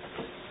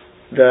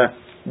the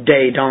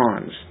day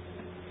dawns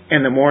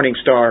and the morning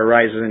star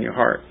arises in your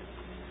heart.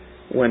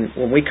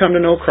 When we come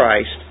to know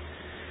Christ,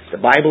 the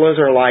Bible is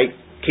our light.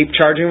 Keep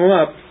charging them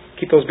up.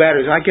 Keep those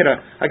batteries. I get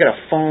a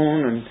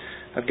phone, and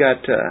I've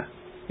got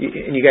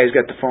and you guys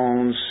got the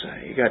phones.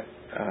 You got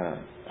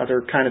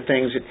other kind of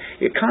things.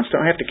 You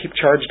constantly have to keep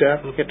charged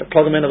up. You have to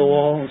plug them into the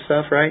wall and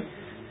stuff, right?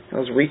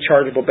 Those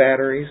rechargeable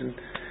batteries and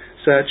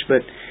such.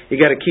 But you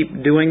got to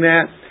keep doing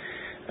that.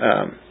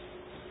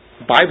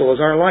 Bible is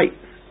our light.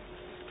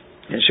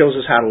 It shows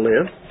us how to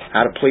live,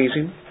 how to please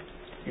Him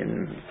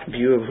in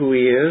view of who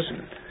He is,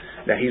 and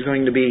that He's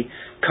going to be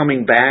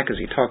coming back, as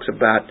He talks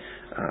about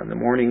the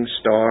morning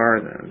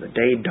star, the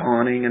day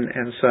dawning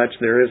and such.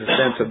 There is a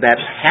sense of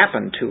that's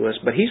happened to us,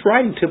 but He's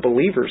writing to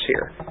believers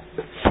here.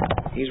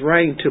 He's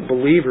writing to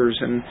believers,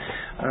 and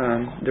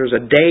there's a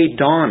day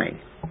dawning.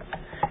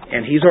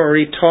 And He's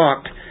already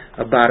talked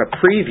about a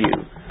preview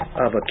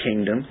of a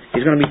kingdom.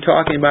 He's going to be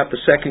talking about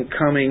the second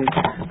coming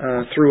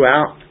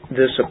throughout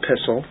this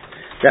epistle.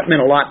 That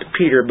meant a lot to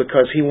Peter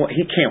because he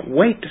can't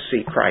wait to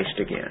see Christ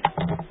again.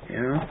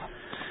 You know?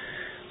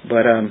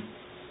 But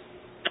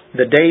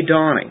the day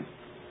dawning,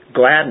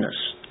 gladness,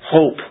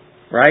 hope,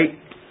 right?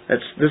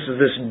 This is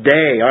this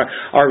day.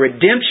 Our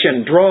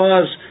redemption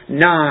draws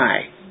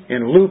nigh.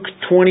 In Luke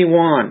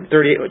 21,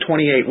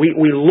 28,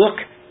 we look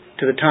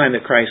to the time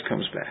that Christ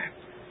comes back.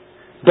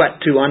 But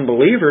to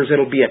unbelievers,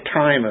 it'll be a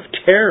time of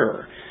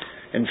terror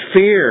and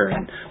fear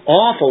and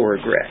awful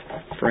regret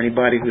for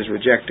anybody who's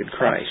rejected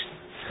Christ.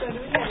 So do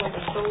we have like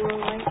a solar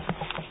light?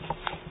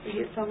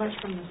 We get so much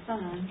from the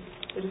sun,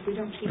 but if we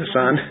don't keep the it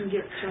sun on and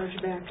get charged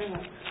back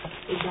up,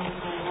 it don't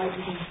light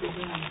begins to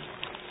dim.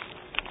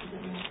 Is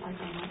that not like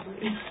on that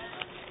light?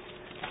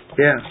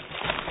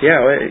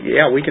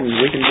 Yeah, we can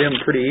dim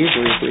pretty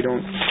easily if we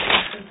don't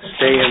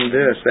stay in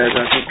this. As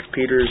I think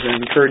Peter's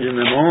encouraging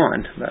them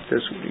on about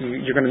this.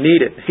 You're going to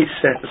need it, he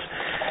says.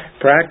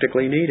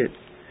 Practically need it.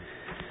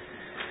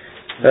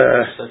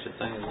 There's such a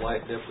thing as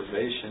light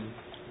deprivation.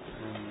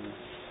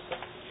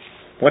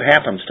 What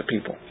happens to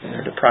people when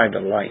they're deprived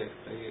of light?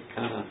 They get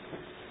kind of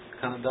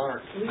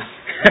dark.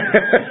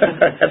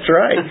 That's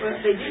right.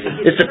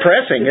 It's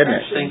depressing, isn't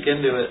it? Sink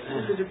into it.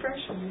 It's a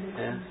depression.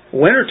 Yeah.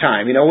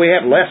 Wintertime, we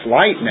have less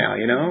light now,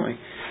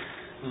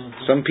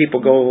 Some people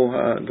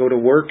go to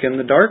work in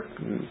the dark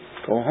and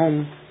go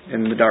home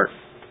in the dark.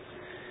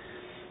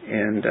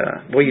 And,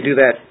 you do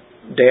that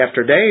day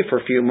after day for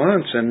a few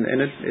months,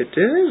 and it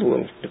is a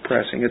little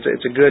depressing.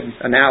 It's a good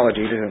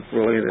analogy to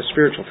really the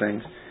spiritual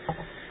things.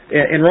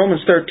 In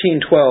Romans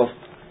 13:12,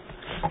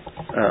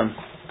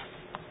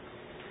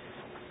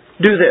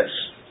 do this,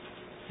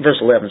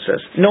 verse 11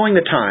 says, knowing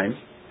the time,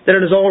 that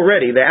it is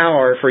already the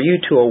hour for you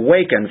to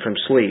awaken from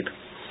sleep.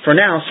 For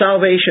now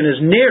salvation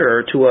is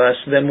nearer to us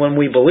than when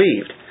we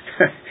believed.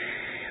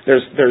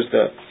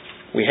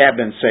 We have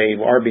been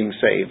saved, are being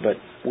saved, but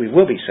we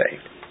will be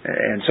saved.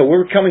 And so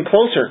we're coming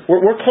closer.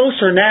 We're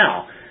closer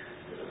now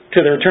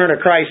to the return of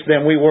Christ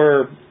than we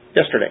were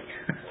yesterday.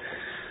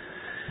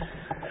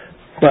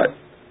 But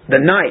the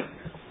night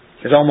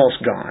is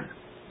almost gone.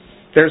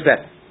 There's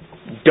that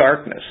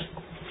darkness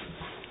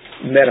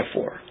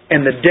metaphor.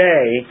 And the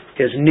day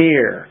is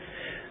near.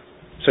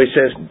 So he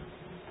says,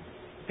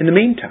 in the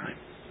meantime,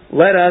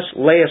 let us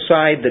lay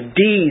aside the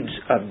deeds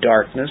of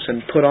darkness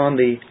and put on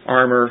the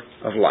armor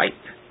of light.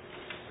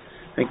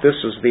 I think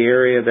this is the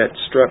area that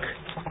struck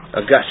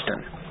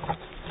Augustine.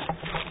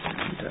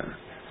 And,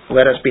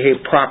 let us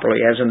behave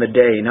properly as in the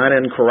day, not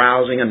in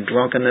carousing and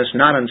drunkenness,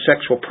 not in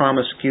sexual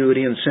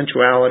promiscuity and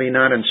sensuality,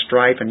 not in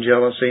strife and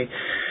jealousy.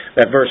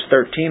 That verse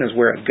 13 is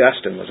where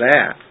Augustine was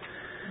at.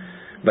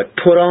 But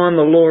put on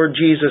the Lord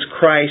Jesus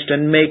Christ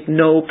and make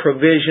no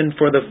provision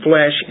for the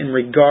flesh in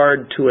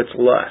regard to its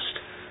lust.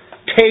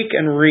 Take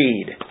and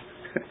read.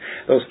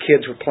 Those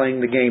kids were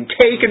playing the game.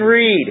 Take and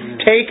read.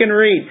 Take and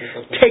read.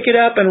 Take it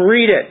up and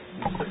read it.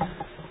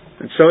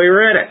 And so he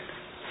read it.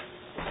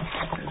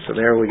 And so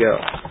there we go.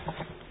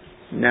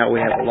 Now we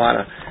have a lot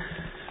of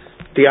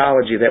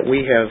theology that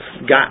we have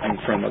gotten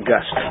from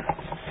Augustine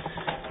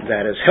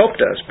that has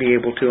helped us be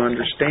able to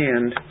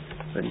understand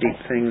the deep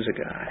things of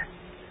God.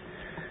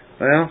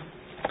 Well,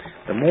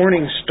 the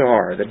morning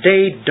star, the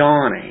day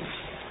dawning,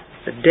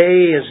 the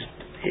day is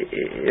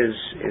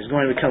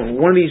going to become,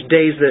 one of these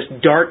days this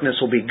darkness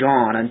will be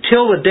gone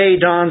until the day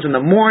dawns and the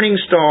morning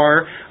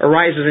star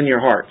arises in your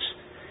hearts.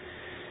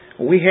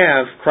 We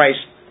have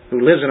Christ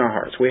who lives in our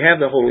hearts. We have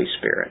the Holy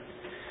Spirit.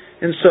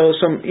 And so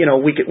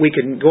we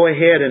can go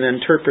ahead and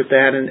interpret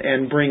that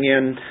and bring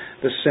in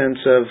the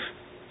sense of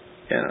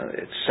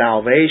it's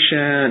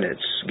salvation,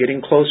 it's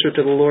getting closer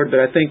to the Lord,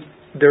 but I think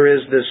there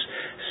is this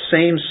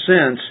same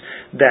sense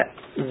that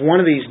one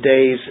of these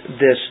days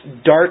this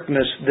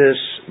darkness, this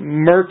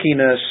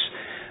murkiness,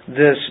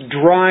 this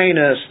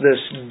dryness, this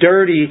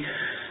dirty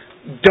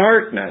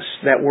darkness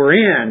that we're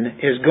in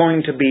is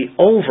going to be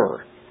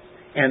over.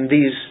 And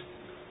these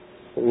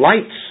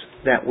lights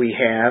that we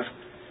have,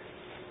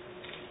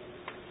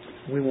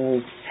 we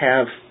will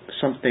have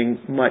something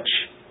much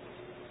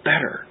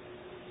better.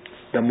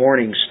 The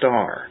morning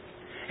star.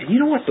 And you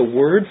know what the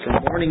word for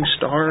morning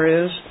star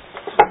is?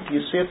 Do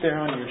you see it there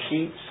on your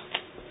sheets?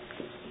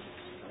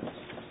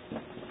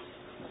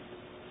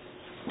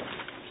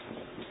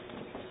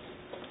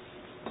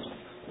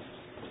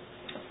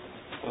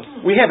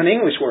 We have an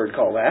English word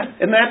called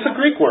that, and that's a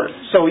Greek word.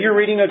 So you're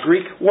reading a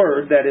Greek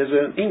word that is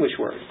an English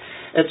word.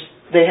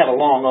 They have a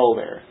long O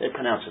there. They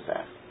pronounce it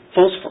that.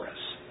 Phosphorus.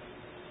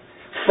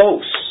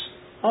 Phos.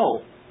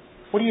 Oh,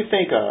 what do you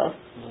think of?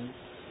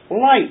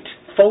 Light.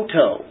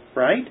 Photo,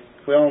 right?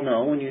 We all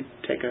know when you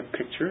take a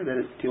picture that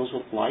it deals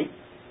with light.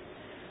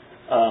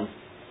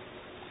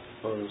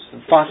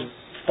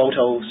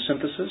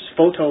 Photosynthesis.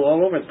 Photo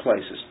all over the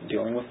place is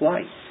dealing with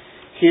light.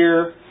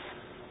 Here,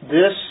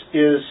 this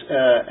is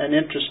an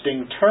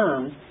interesting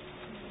term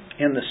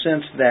in the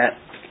sense that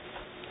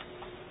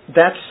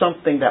that's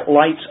something that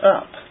lights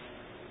up.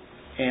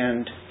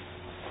 And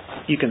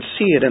you can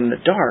see it in the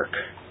dark,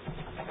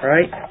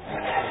 right?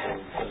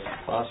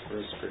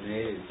 Phosphorus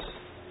grenades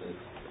that,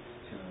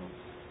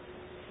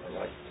 are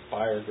like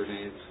fire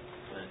grenades.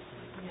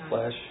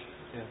 Flash.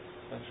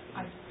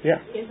 Yeah.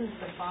 Isn't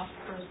the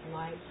phosphorus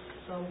light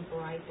so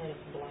bright that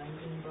it's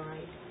blinding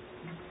bright?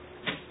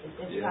 I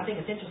think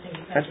it's interesting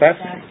because that's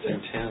fascinating.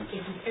 Intense.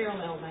 If you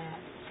parallel that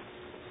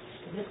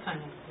to this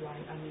kind of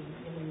light,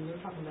 we're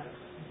talking about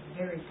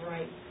very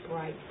bright, so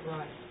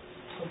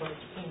bright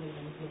you can't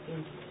even look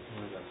into it.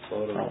 Like a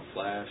photo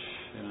flash,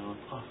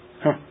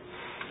 Huh.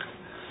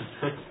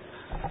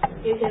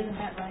 Isn't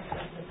that right?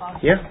 The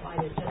phosphorus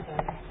light is just a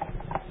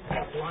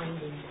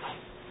blinding type.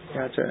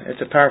 Yeah,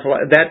 it's a powerful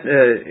light. That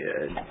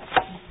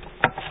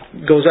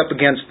goes up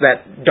against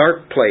that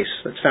dark place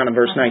that's found in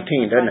verse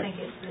 19, doesn't it? I think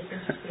it's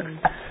interesting.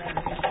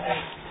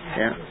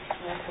 Yeah.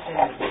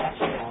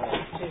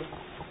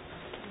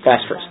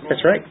 Phosphorus.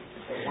 That's right.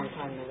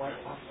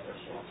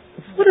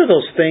 What are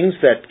those things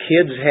that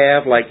kids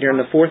have, like during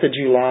the 4th of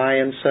July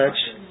and such?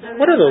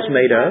 What are those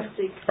made of?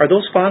 Are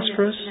those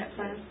phosphorus?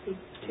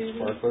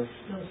 Sparklers?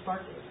 No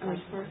sparklers.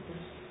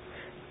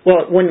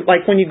 Well,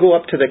 when you go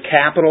up to the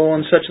Capitol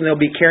and such, and they'll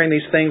be carrying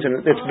these things,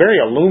 and it's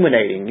very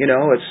illuminating. You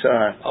know, it's.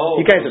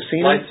 You guys have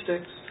seen light it?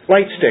 Sticks?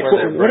 Light sticks.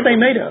 What are they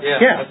made of?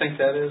 Yeah, I think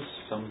that is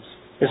some.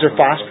 Is there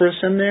phosphorus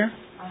in there?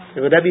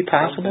 Would that be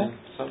possible?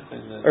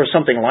 Something that. Or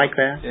something like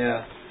that?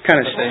 Yeah. Kind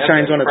of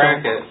shines on its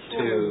own. Crack it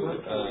to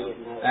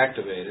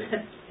activate it.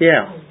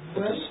 Yeah.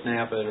 To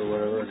snap it or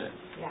whatever, and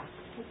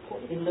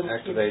it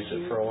activates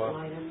it for a while.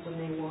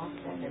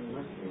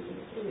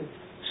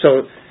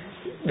 So,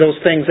 those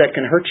things that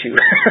can hurt you,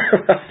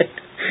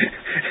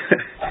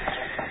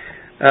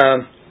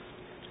 right?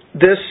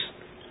 This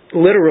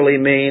literally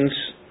means,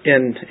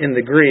 in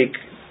the Greek,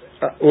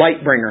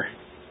 light bringer.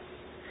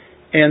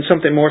 And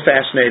something more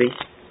fascinating,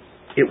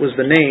 it was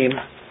the name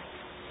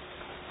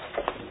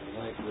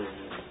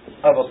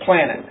of a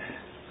planet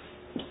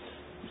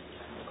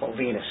called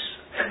Venus.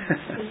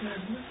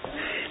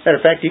 Matter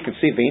of fact, you can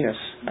see Venus,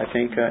 I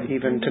think,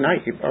 even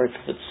tonight. Or if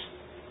it's,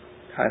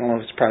 I don't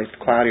know if it's probably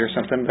cloudy or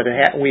something, but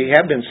we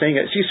have been seeing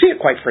it. So you see it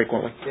quite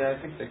frequently. Yeah,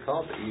 I think they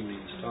call it the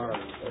evening star.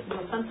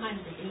 Well, sometimes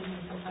it's evening,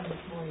 sometimes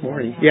it's morning.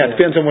 Morning. Yeah, it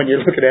depends on when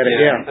you're looking at it.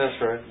 Yeah,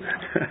 that's right.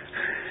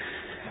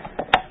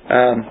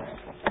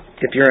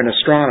 If you're in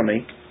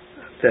astronomy,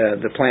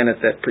 the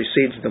planet that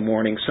precedes the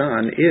morning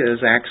sun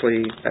is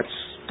actually, that's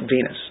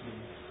Venus.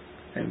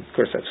 And of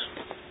course that's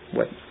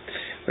what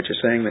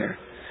you're saying there.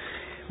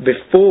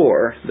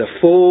 Before the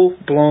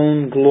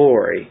full-blown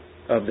glory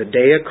of the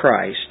day of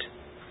Christ,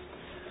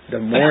 the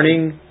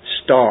morning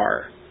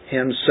star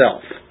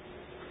himself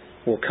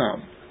will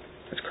come.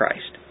 That's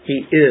Christ.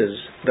 He is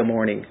the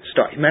morning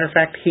star. Matter of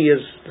fact, He is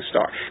the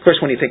star. Of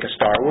course, when you think of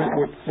star,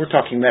 we're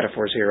talking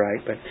metaphors here,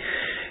 right? But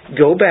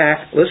go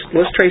back. Let's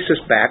trace this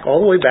back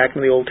all the way back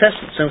into the Old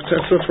Testament.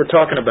 Since we're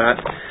talking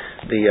about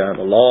the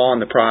law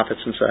and the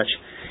prophets and such,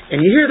 and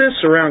you hear this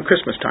around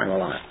Christmas time a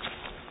lot.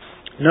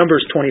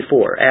 Numbers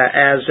 24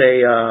 as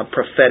a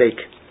prophetic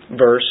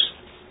verse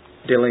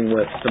dealing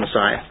with the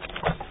Messiah.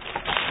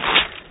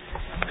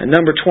 And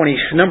Numbers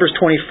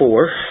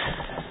 24,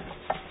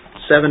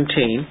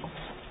 17.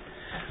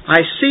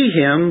 I see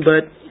Him,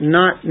 but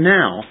not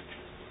now.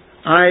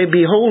 I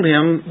behold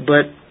Him,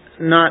 but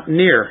not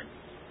near.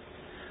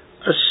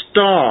 A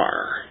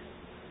star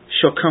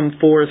shall come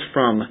forth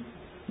from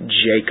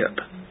Jacob.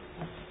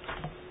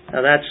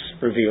 Now that's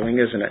revealing,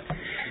 isn't it?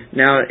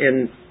 Now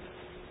in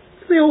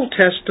the Old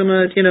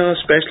Testament,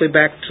 especially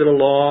back to the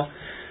law,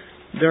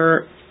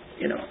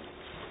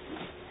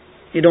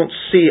 you don't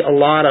see a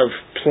lot of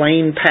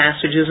plain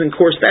passages. And of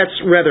course,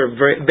 that's rather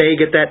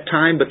vague at that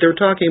time, but they're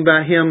talking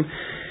about Him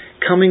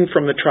coming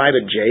from the tribe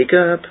of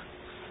Jacob.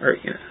 Or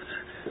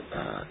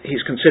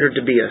He's considered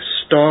to be a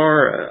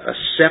star, a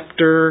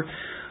scepter.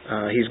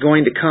 He's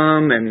going to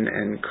come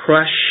and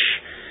crush,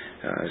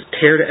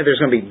 tear. There's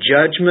going to be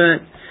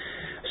judgment.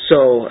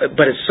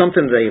 But it's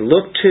something they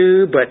look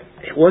to, but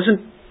it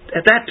wasn't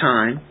at that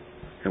time.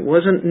 It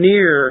wasn't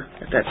near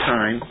at that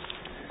time.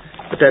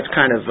 But that's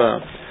kind of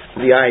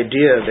the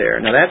idea there.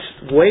 Now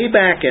that's way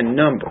back in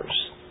Numbers,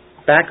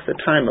 back at the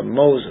time of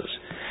Moses.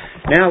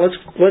 Now let's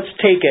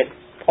take it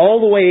all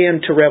the way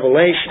into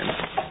Revelation,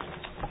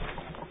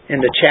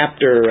 into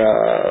chapter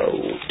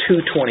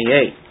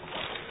 2:28.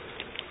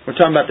 We're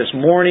talking about this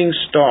morning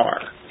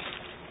star.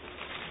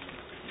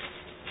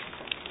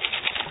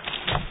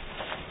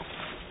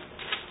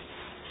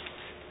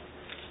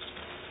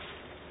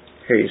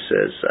 Here he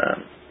says,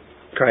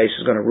 Christ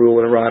is going to rule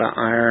with a rod of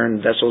iron.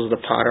 Vessels of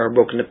the potter are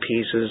broken to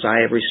pieces.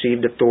 I have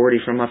received authority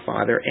from my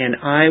Father, and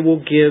I will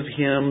give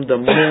Him the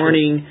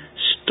morning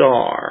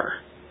star.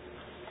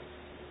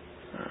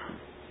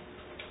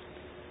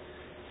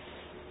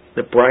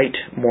 The bright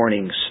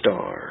morning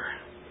star.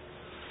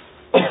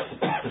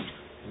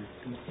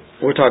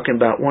 We're talking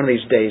about one of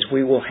these days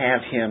we will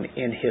have Him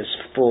in His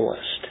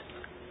fullest.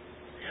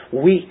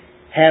 We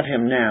have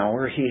Him now,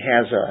 or He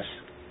has us.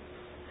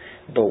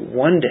 But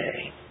one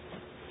day,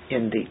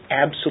 in the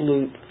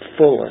absolute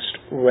fullest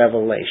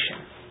revelation,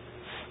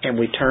 and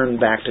we turn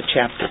back to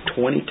chapter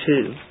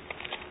 22,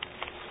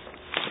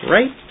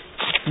 right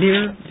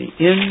near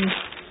the end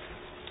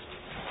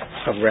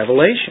of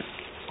Revelation.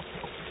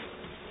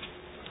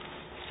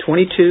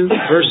 22,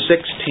 verse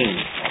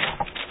 16.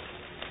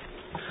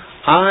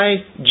 I,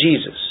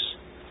 Jesus,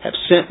 have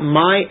sent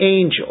my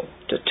angel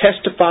to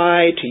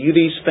testify to you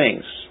these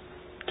things.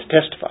 To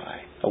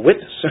testify, a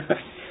witness,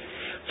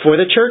 for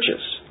the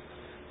churches.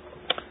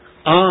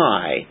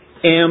 I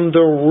am the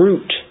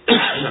root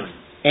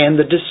and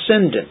the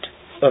descendant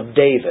of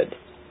David,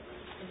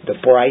 the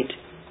bright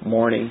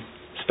morning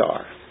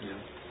star.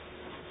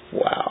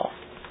 Wow.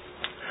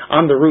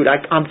 I'm the root.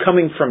 I'm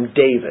coming from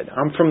David.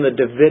 I'm from the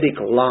Davidic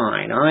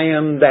line. I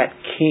am that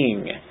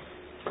king,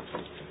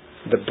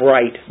 the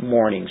bright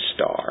morning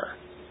star.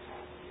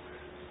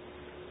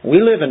 We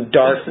live in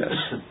darkness.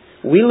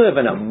 We live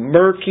in a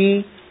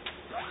murky,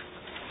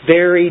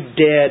 very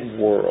dead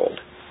world.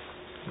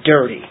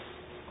 Dirty.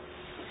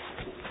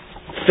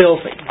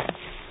 filthy.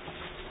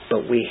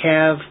 But we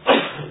have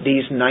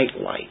these night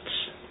lights.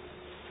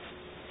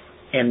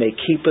 And they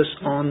keep us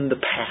on the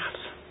path.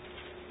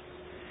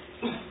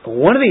 But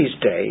one of these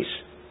days,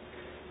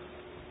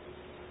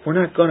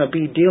 we're not going to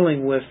be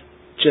dealing with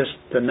just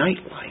the night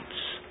lights.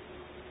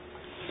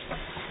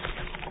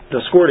 The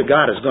Word of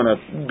God is going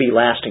to be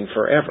lasting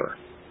forever.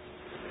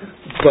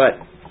 But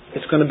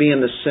it's going to be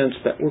in the sense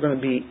that we're going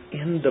to be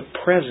in the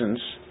presence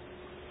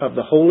of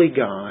the Holy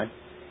God,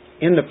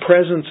 in the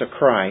presence of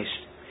Christ,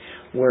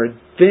 where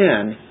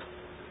then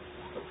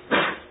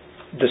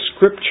the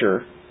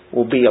Scripture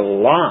will be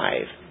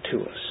alive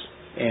to us.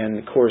 And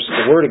of course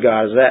the Word of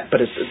God is that, but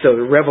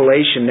the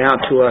revelation now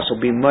to us will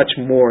be much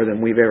more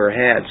than we've ever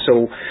had.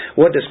 So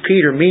what does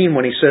Peter mean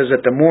when he says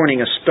that the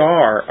morning a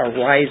star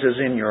arises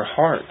in your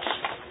hearts?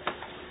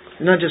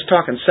 He's not just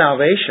talking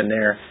salvation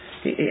there.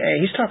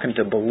 He's talking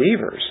to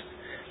believers.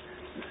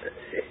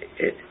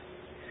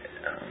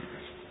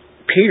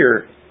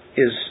 Peter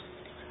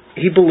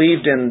he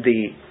believed in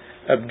the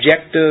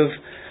objective,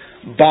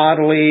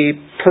 bodily,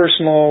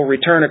 personal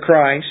return of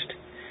Christ.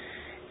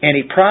 And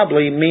he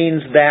probably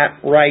means that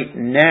right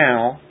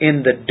now,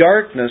 in the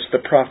darkness, the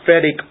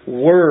prophetic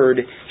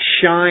word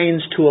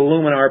shines to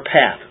illumine our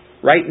path.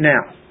 Right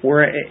now,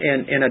 we're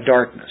in a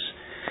darkness.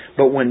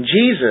 But when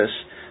Jesus,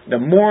 the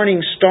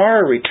morning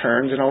star,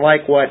 returns, and I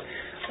like what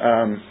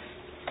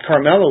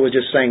Carmela was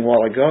just saying a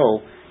while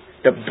ago,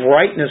 the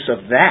brightness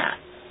of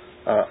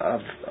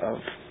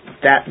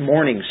that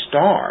morning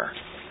star,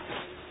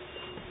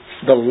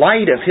 the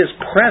light of His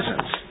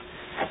presence,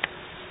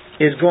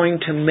 is going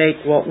to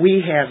make what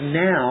we have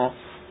now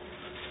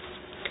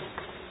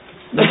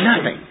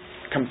nothing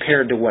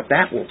compared to what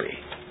that will be.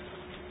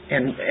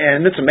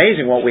 And it's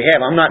amazing what we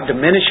have. I'm not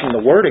diminishing the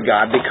Word of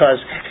God because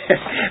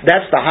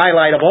that's the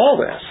highlight of all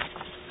this.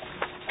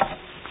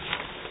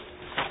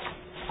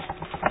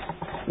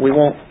 We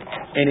won't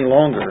any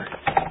longer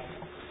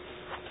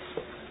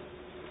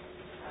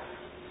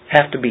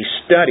have to be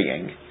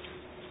studying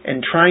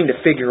and trying to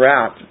figure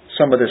out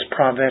some of this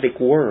prophetic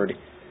Word.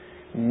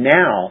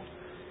 Now,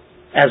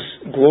 as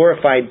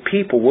glorified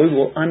people, we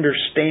will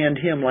understand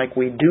Him like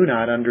we do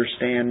not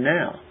understand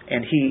now.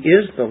 And He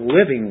is the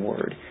living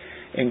Word.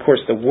 And of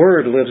course the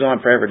Word lives on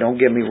forever. Don't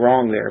get me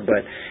wrong there.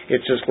 But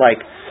it's just like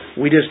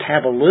we just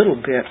have a little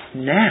bit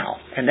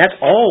now. And that's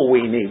all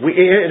we need.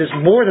 It is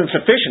more than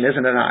sufficient,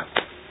 isn't it not?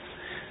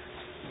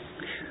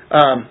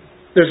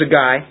 There's a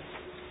guy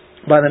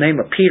by the name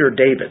of Peter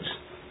Davids.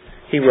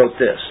 He wrote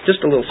this.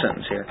 Just a little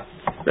sentence here.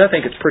 But I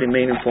think it's pretty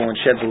meaningful and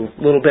sheds a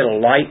little bit of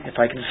light, if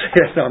I can say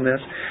it on this.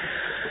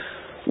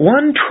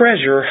 One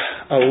treasure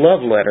a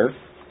love letter.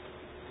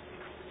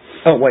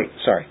 Oh, wait,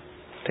 sorry.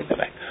 Take that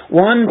back.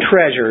 One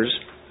treasures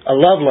a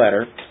love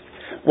letter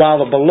while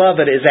the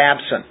beloved is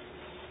absent.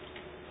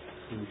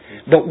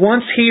 But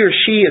once he or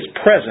she is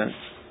present,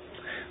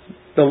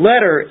 the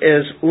letter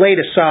is laid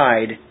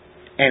aside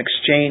and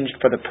exchanged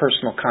for the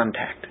personal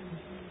contact.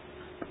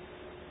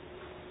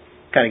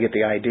 Kind of get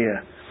the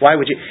idea. Why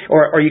would you?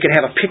 Or you can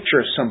have a picture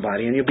of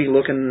somebody and you'll be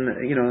looking,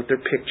 at their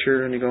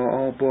picture and you go,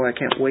 oh boy, I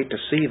can't wait to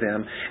see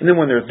them. And then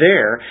when they're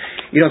there,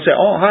 you don't say,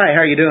 oh hi,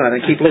 how are you doing?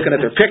 And keep looking at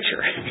their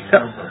picture.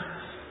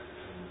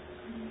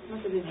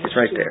 It's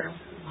right there.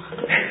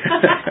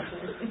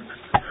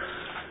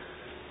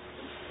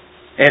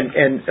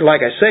 And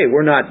like I say,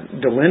 we're not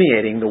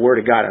delineating the Word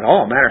of God at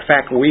all. Matter of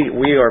fact,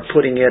 we are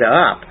putting it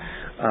up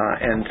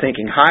and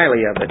thinking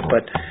highly of it.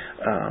 But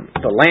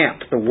the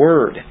lamp, the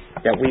Word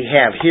that we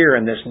have here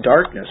in this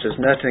darkness is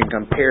nothing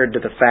compared to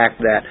the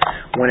fact that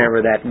whenever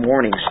that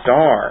morning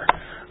star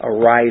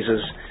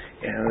arises,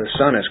 the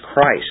sun is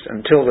Christ,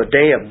 until the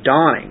day of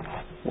dawning,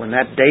 when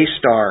that day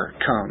star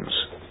comes,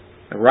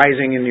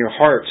 rising in your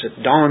hearts,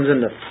 it dawns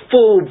in the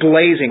full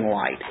blazing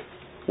light.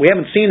 We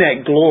haven't seen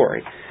that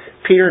glory.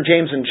 Peter,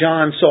 James, and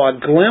John saw a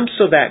glimpse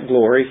of that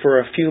glory for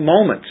a few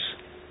moments.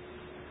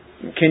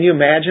 Can you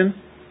imagine?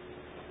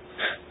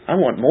 I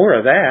want more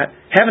of that.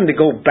 Having to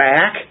go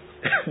back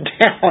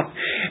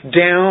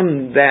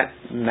down that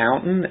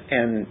mountain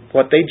and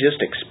what they just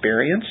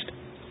experienced,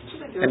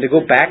 and to go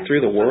back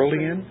through the world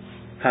again.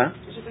 Huh?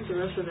 Did you think the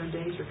rest of their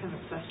days were kind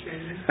of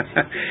frustrating?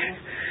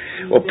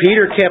 Well,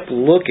 Peter kept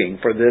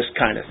looking for this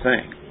kind of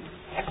thing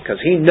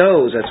because he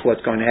knows that's what's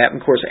going to happen.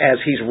 Of course,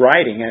 as he's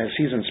writing, as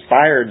he's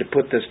inspired to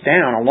put this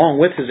down, along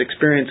with his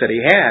experience that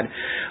he had,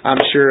 I'm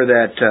sure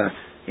that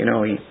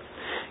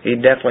he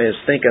definitely is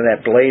thinking of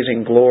that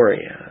blazing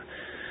glory.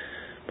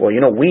 Well,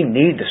 we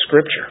need the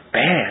Scripture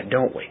bad,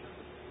 don't we?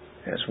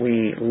 As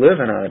we live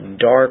in a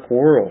dark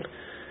world.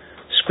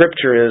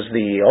 Scripture is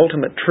the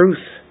ultimate truth.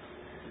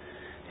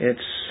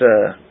 It's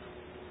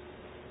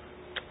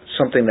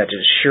something that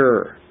is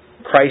sure.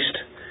 Christ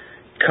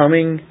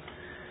coming,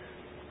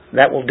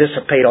 that will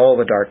dissipate all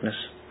the darkness.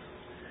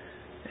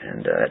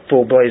 And that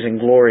full blazing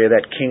glory of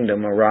that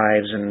kingdom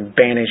arrives and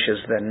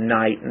banishes the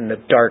night and the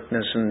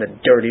darkness and the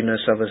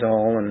dirtiness of us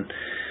all. And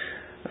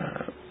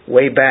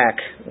way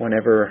back,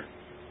 whenever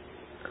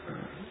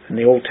in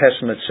the Old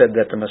Testament said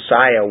that the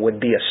Messiah would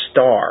be a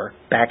star,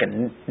 back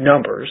in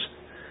Numbers,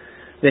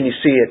 then you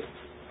see it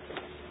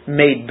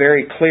made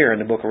very clear in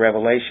the book of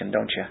Revelation,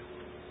 don't you?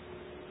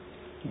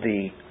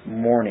 The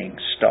morning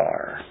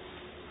star.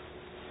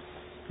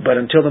 But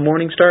until the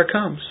morning star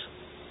comes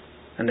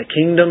and the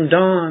kingdom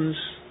dawns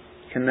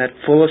in that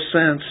fullest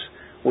sense,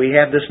 we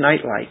have this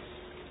night light.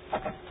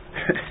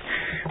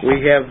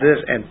 We have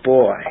this, and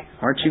boy,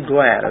 aren't you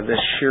glad of this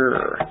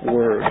sure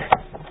word,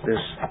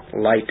 this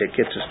light that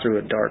gets us through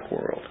a dark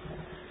world.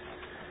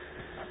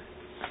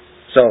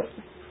 So,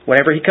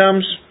 whenever He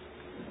comes,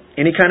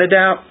 any kind of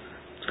doubt,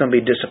 it's going to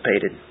be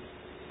dissipated.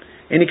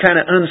 Any kind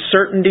of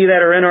uncertainty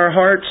that are in our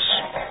hearts,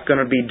 it's going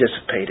to be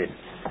dissipated.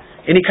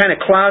 Any kind of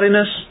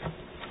cloudiness,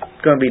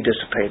 it's going to be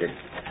dissipated.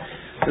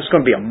 It's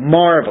going to be a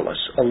marvelous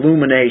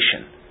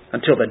illumination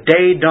until the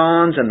day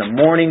dawns and the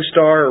morning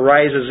star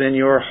rises in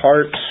your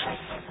hearts.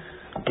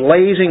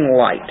 Blazing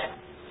light.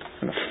 It's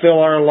going to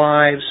fill our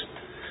lives.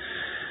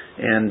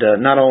 And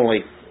not only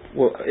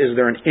is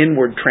there an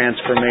inward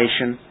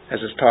transformation, as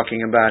it's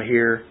talking about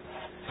here,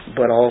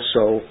 but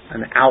also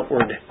an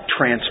outward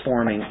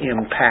transforming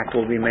impact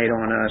will be made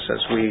on us as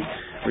we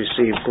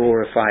receive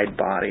glorified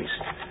bodies.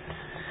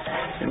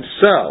 And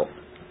so,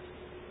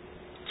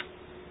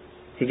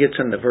 he gets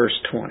into verse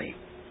 20.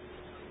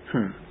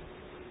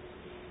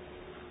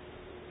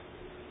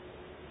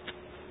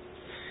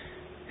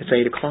 It's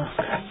 8 o'clock.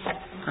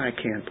 I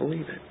can't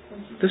believe it.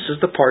 This is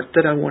the part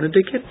that I wanted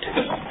to get to.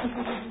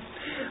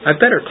 I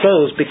better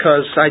close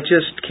because I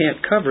just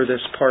can't cover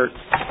this part.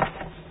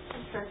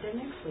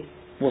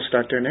 We'll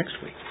start there next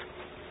week.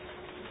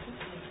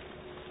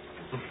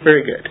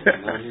 Very good.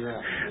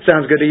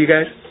 Sounds good to you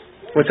guys?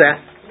 What's that?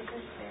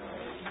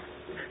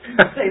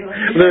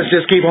 Let's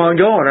just keep on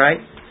going, right?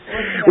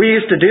 We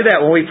used to do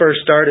that when we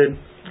first started.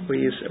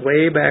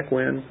 Way back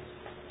when.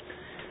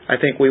 I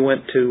think we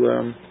went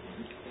to...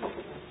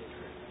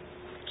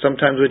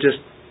 sometimes we just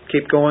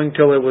keep going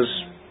till it was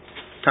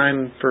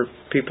time for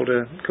people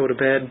to go to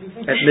bed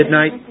at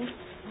midnight.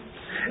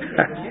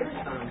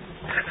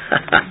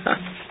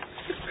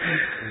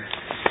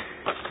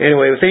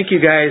 Anyway, thank you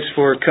guys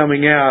for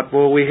coming out.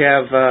 Well, we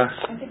have... I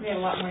think we have a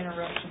lot more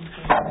interruptions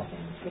than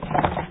things.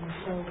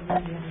 So,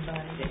 everybody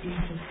that you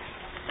can...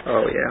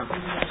 Oh, yeah.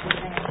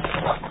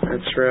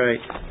 That's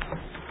right.